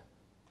is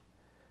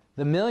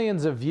the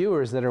millions of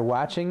viewers that are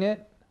watching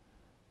it,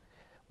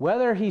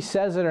 whether he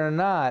says it or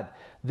not,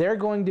 they're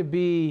going to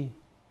be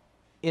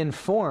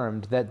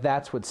informed that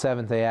that's what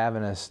Seventh-day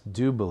Adventists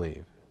do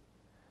believe.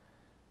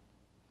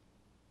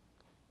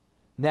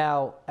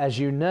 Now, as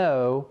you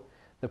know,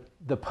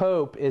 the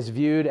Pope is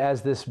viewed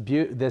as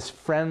this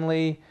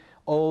friendly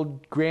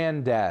old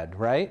granddad,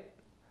 right?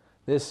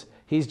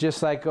 He's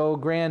just like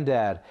old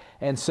granddad.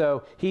 And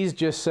so he's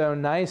just so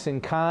nice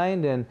and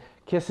kind and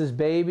kisses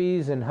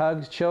babies and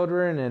hugs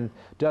children and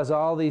does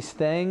all these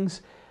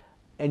things.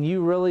 And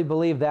you really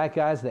believe that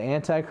guy's the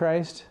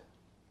Antichrist?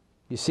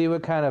 You see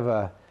what kind of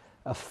a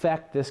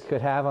effect this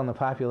could have on the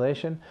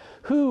population?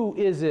 Who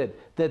is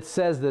it that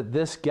says that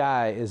this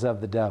guy is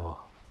of the devil?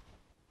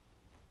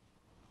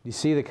 You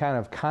see the kind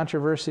of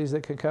controversies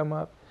that could come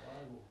up?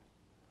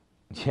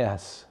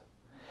 Yes.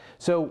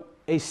 So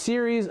a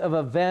series of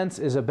events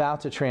is about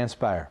to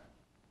transpire.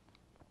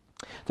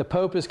 The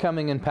Pope is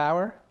coming in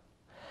power.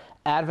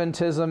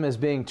 Adventism is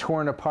being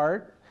torn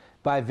apart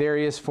by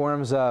various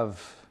forms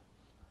of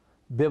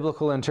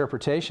biblical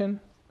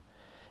interpretation.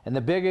 And the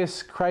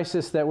biggest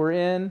crisis that we're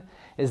in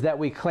is that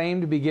we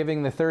claim to be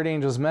giving the third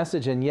angel's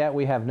message, and yet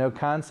we have no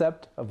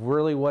concept of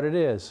really what it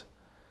is.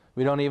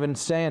 We don't even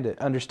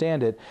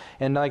understand it.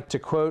 And like to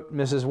quote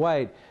Mrs.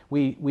 White,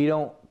 we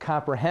don't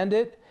comprehend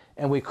it,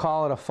 and we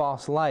call it a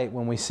false light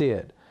when we see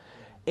it.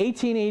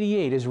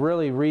 1888 is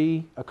really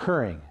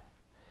reoccurring.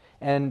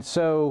 And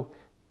so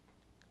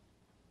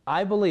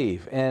I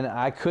believe, and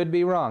I could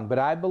be wrong, but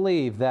I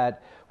believe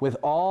that with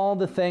all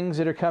the things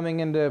that are coming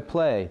into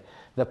play,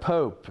 the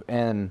Pope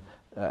and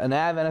an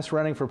Adventist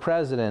running for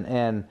president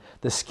and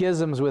the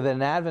schisms within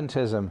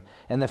Adventism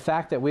and the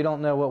fact that we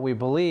don't know what we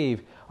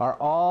believe are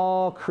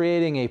all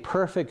creating a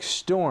perfect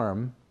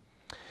storm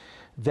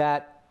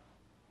that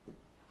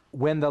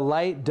when the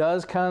light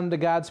does come to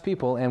God's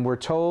people, and we're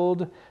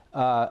told,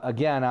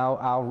 again,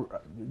 I'll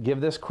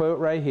give this quote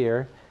right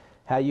here,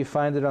 how you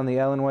find it on the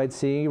Ellen White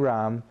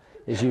CD-ROM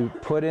is you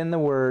put in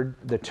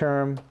the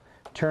term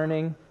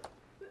turning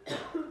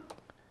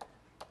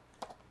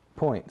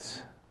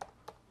points.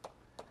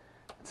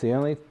 It's the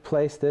only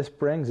place this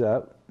brings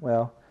up.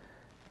 Well,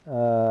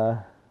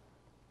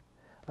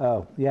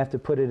 you have to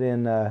put it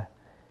in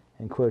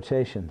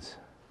quotations.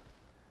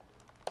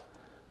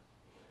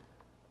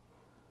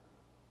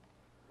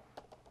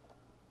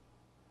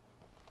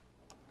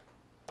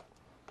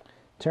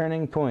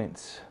 Turning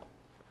points.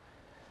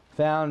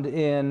 Found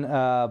in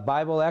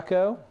Bible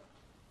Echo.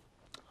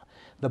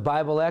 The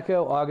Bible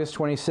Echo, August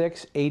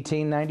 26,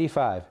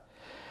 1895.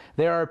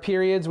 There are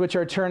periods which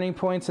are turning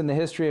points in the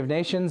history of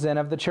nations and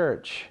of the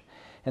church.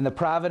 In the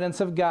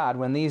providence of God,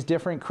 when these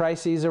different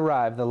crises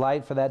arrive, the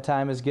light for that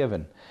time is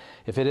given.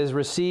 If it is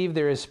received,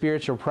 there is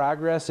spiritual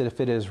progress. If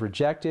it is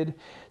rejected,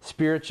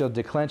 spiritual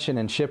declension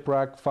and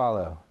shipwreck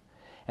follow.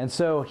 And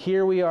so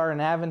here we are in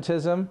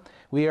Adventism.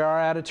 We are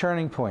at a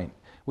turning point.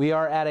 We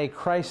are at a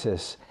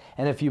crisis.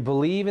 And if you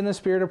believe in the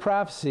spirit of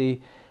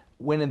prophecy,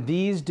 when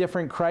these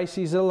different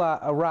crises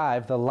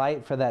arrive, the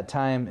light for that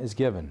time is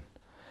given.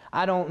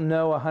 I don't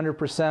know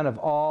 100% of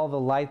all the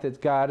light that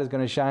God is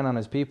going to shine on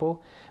His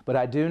people, but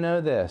I do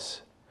know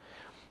this,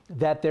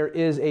 that there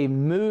is a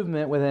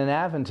movement within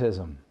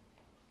Adventism,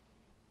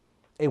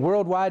 a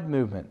worldwide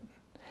movement,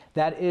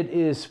 that it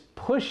is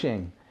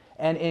pushing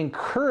and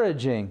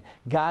encouraging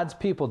God's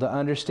people to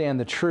understand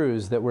the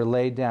truths that were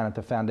laid down at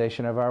the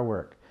foundation of our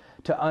work,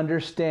 to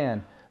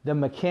understand the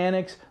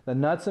mechanics, the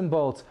nuts and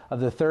bolts of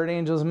the third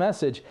angel's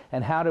message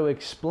and how to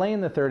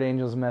explain the third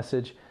angel's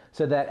message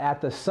so that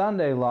at the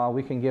Sunday law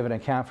we can give an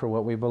account for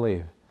what we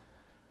believe.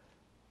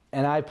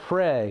 And I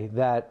pray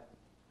that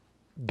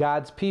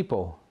God's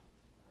people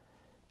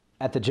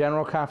at the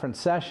General Conference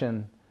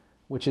session,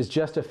 which is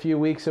just a few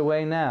weeks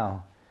away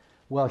now,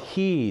 will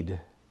heed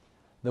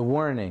the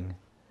warning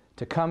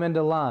to come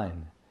into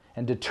line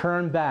and to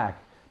turn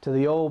back to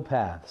the old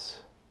paths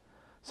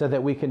so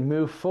that we can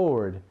move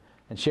forward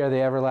and share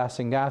the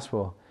everlasting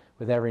gospel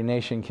with every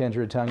nation,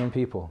 kindred, tongue, and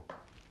people.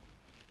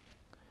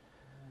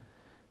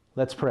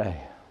 Let's pray.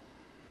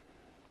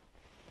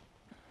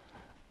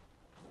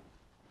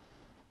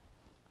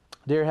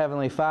 Dear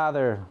Heavenly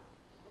Father,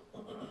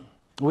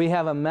 we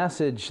have a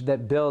message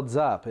that builds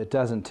up, it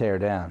doesn't tear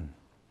down.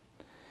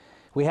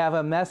 We have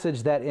a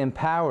message that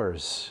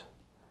empowers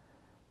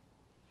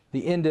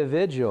the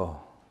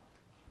individual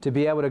to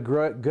be able to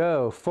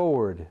go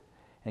forward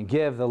and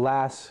give the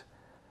last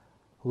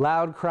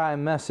loud cry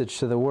message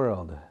to the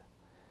world.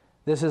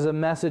 This is a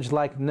message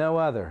like no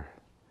other.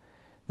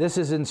 This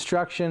is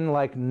instruction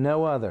like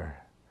no other.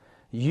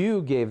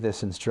 You gave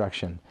this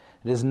instruction.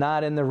 It is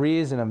not in the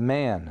reason of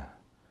man,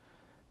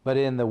 but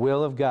in the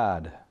will of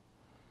God.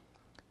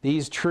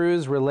 These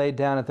truths were laid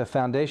down at the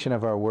foundation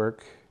of our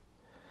work.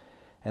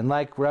 And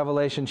like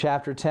Revelation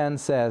chapter 10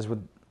 says,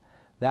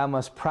 thou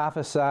must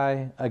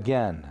prophesy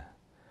again.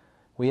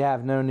 We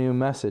have no new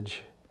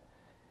message.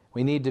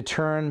 We need to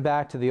turn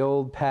back to the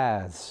old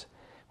paths.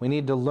 We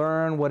need to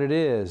learn what it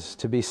is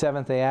to be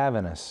Seventh-day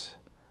Adventists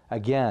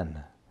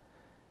again,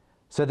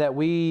 so that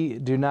we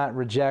do not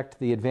reject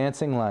the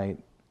advancing light.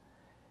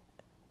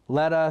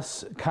 Let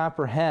us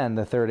comprehend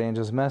the third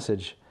angel's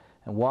message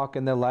and walk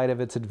in the light of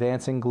its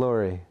advancing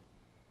glory.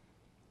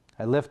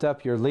 I lift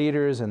up your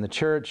leaders and the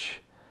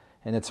church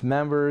and its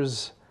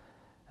members,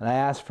 and I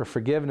ask for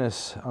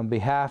forgiveness on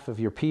behalf of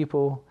your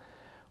people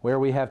where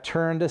we have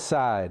turned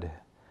aside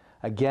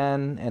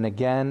again and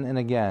again and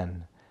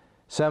again.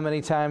 So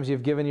many times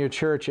you've given your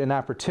church an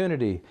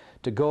opportunity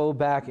to go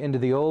back into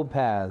the old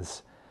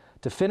paths,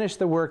 to finish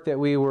the work that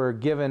we were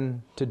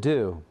given to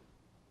do.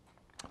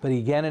 But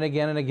again and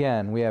again and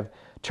again, we have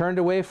turned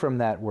away from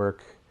that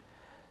work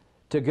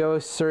to go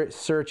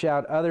search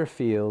out other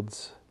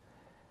fields.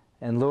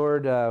 And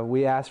Lord,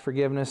 we ask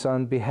forgiveness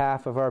on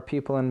behalf of our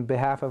people and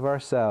behalf of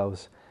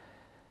ourselves.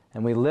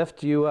 And we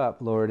lift you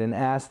up, Lord, and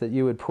ask that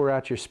you would pour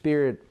out your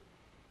Spirit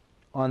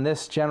on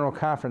this General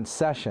Conference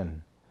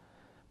session,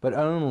 but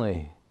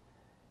only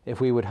if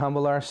we would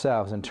humble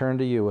ourselves and turn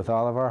to you with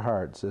all of our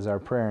hearts, is our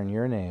prayer in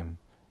your name.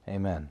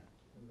 Amen.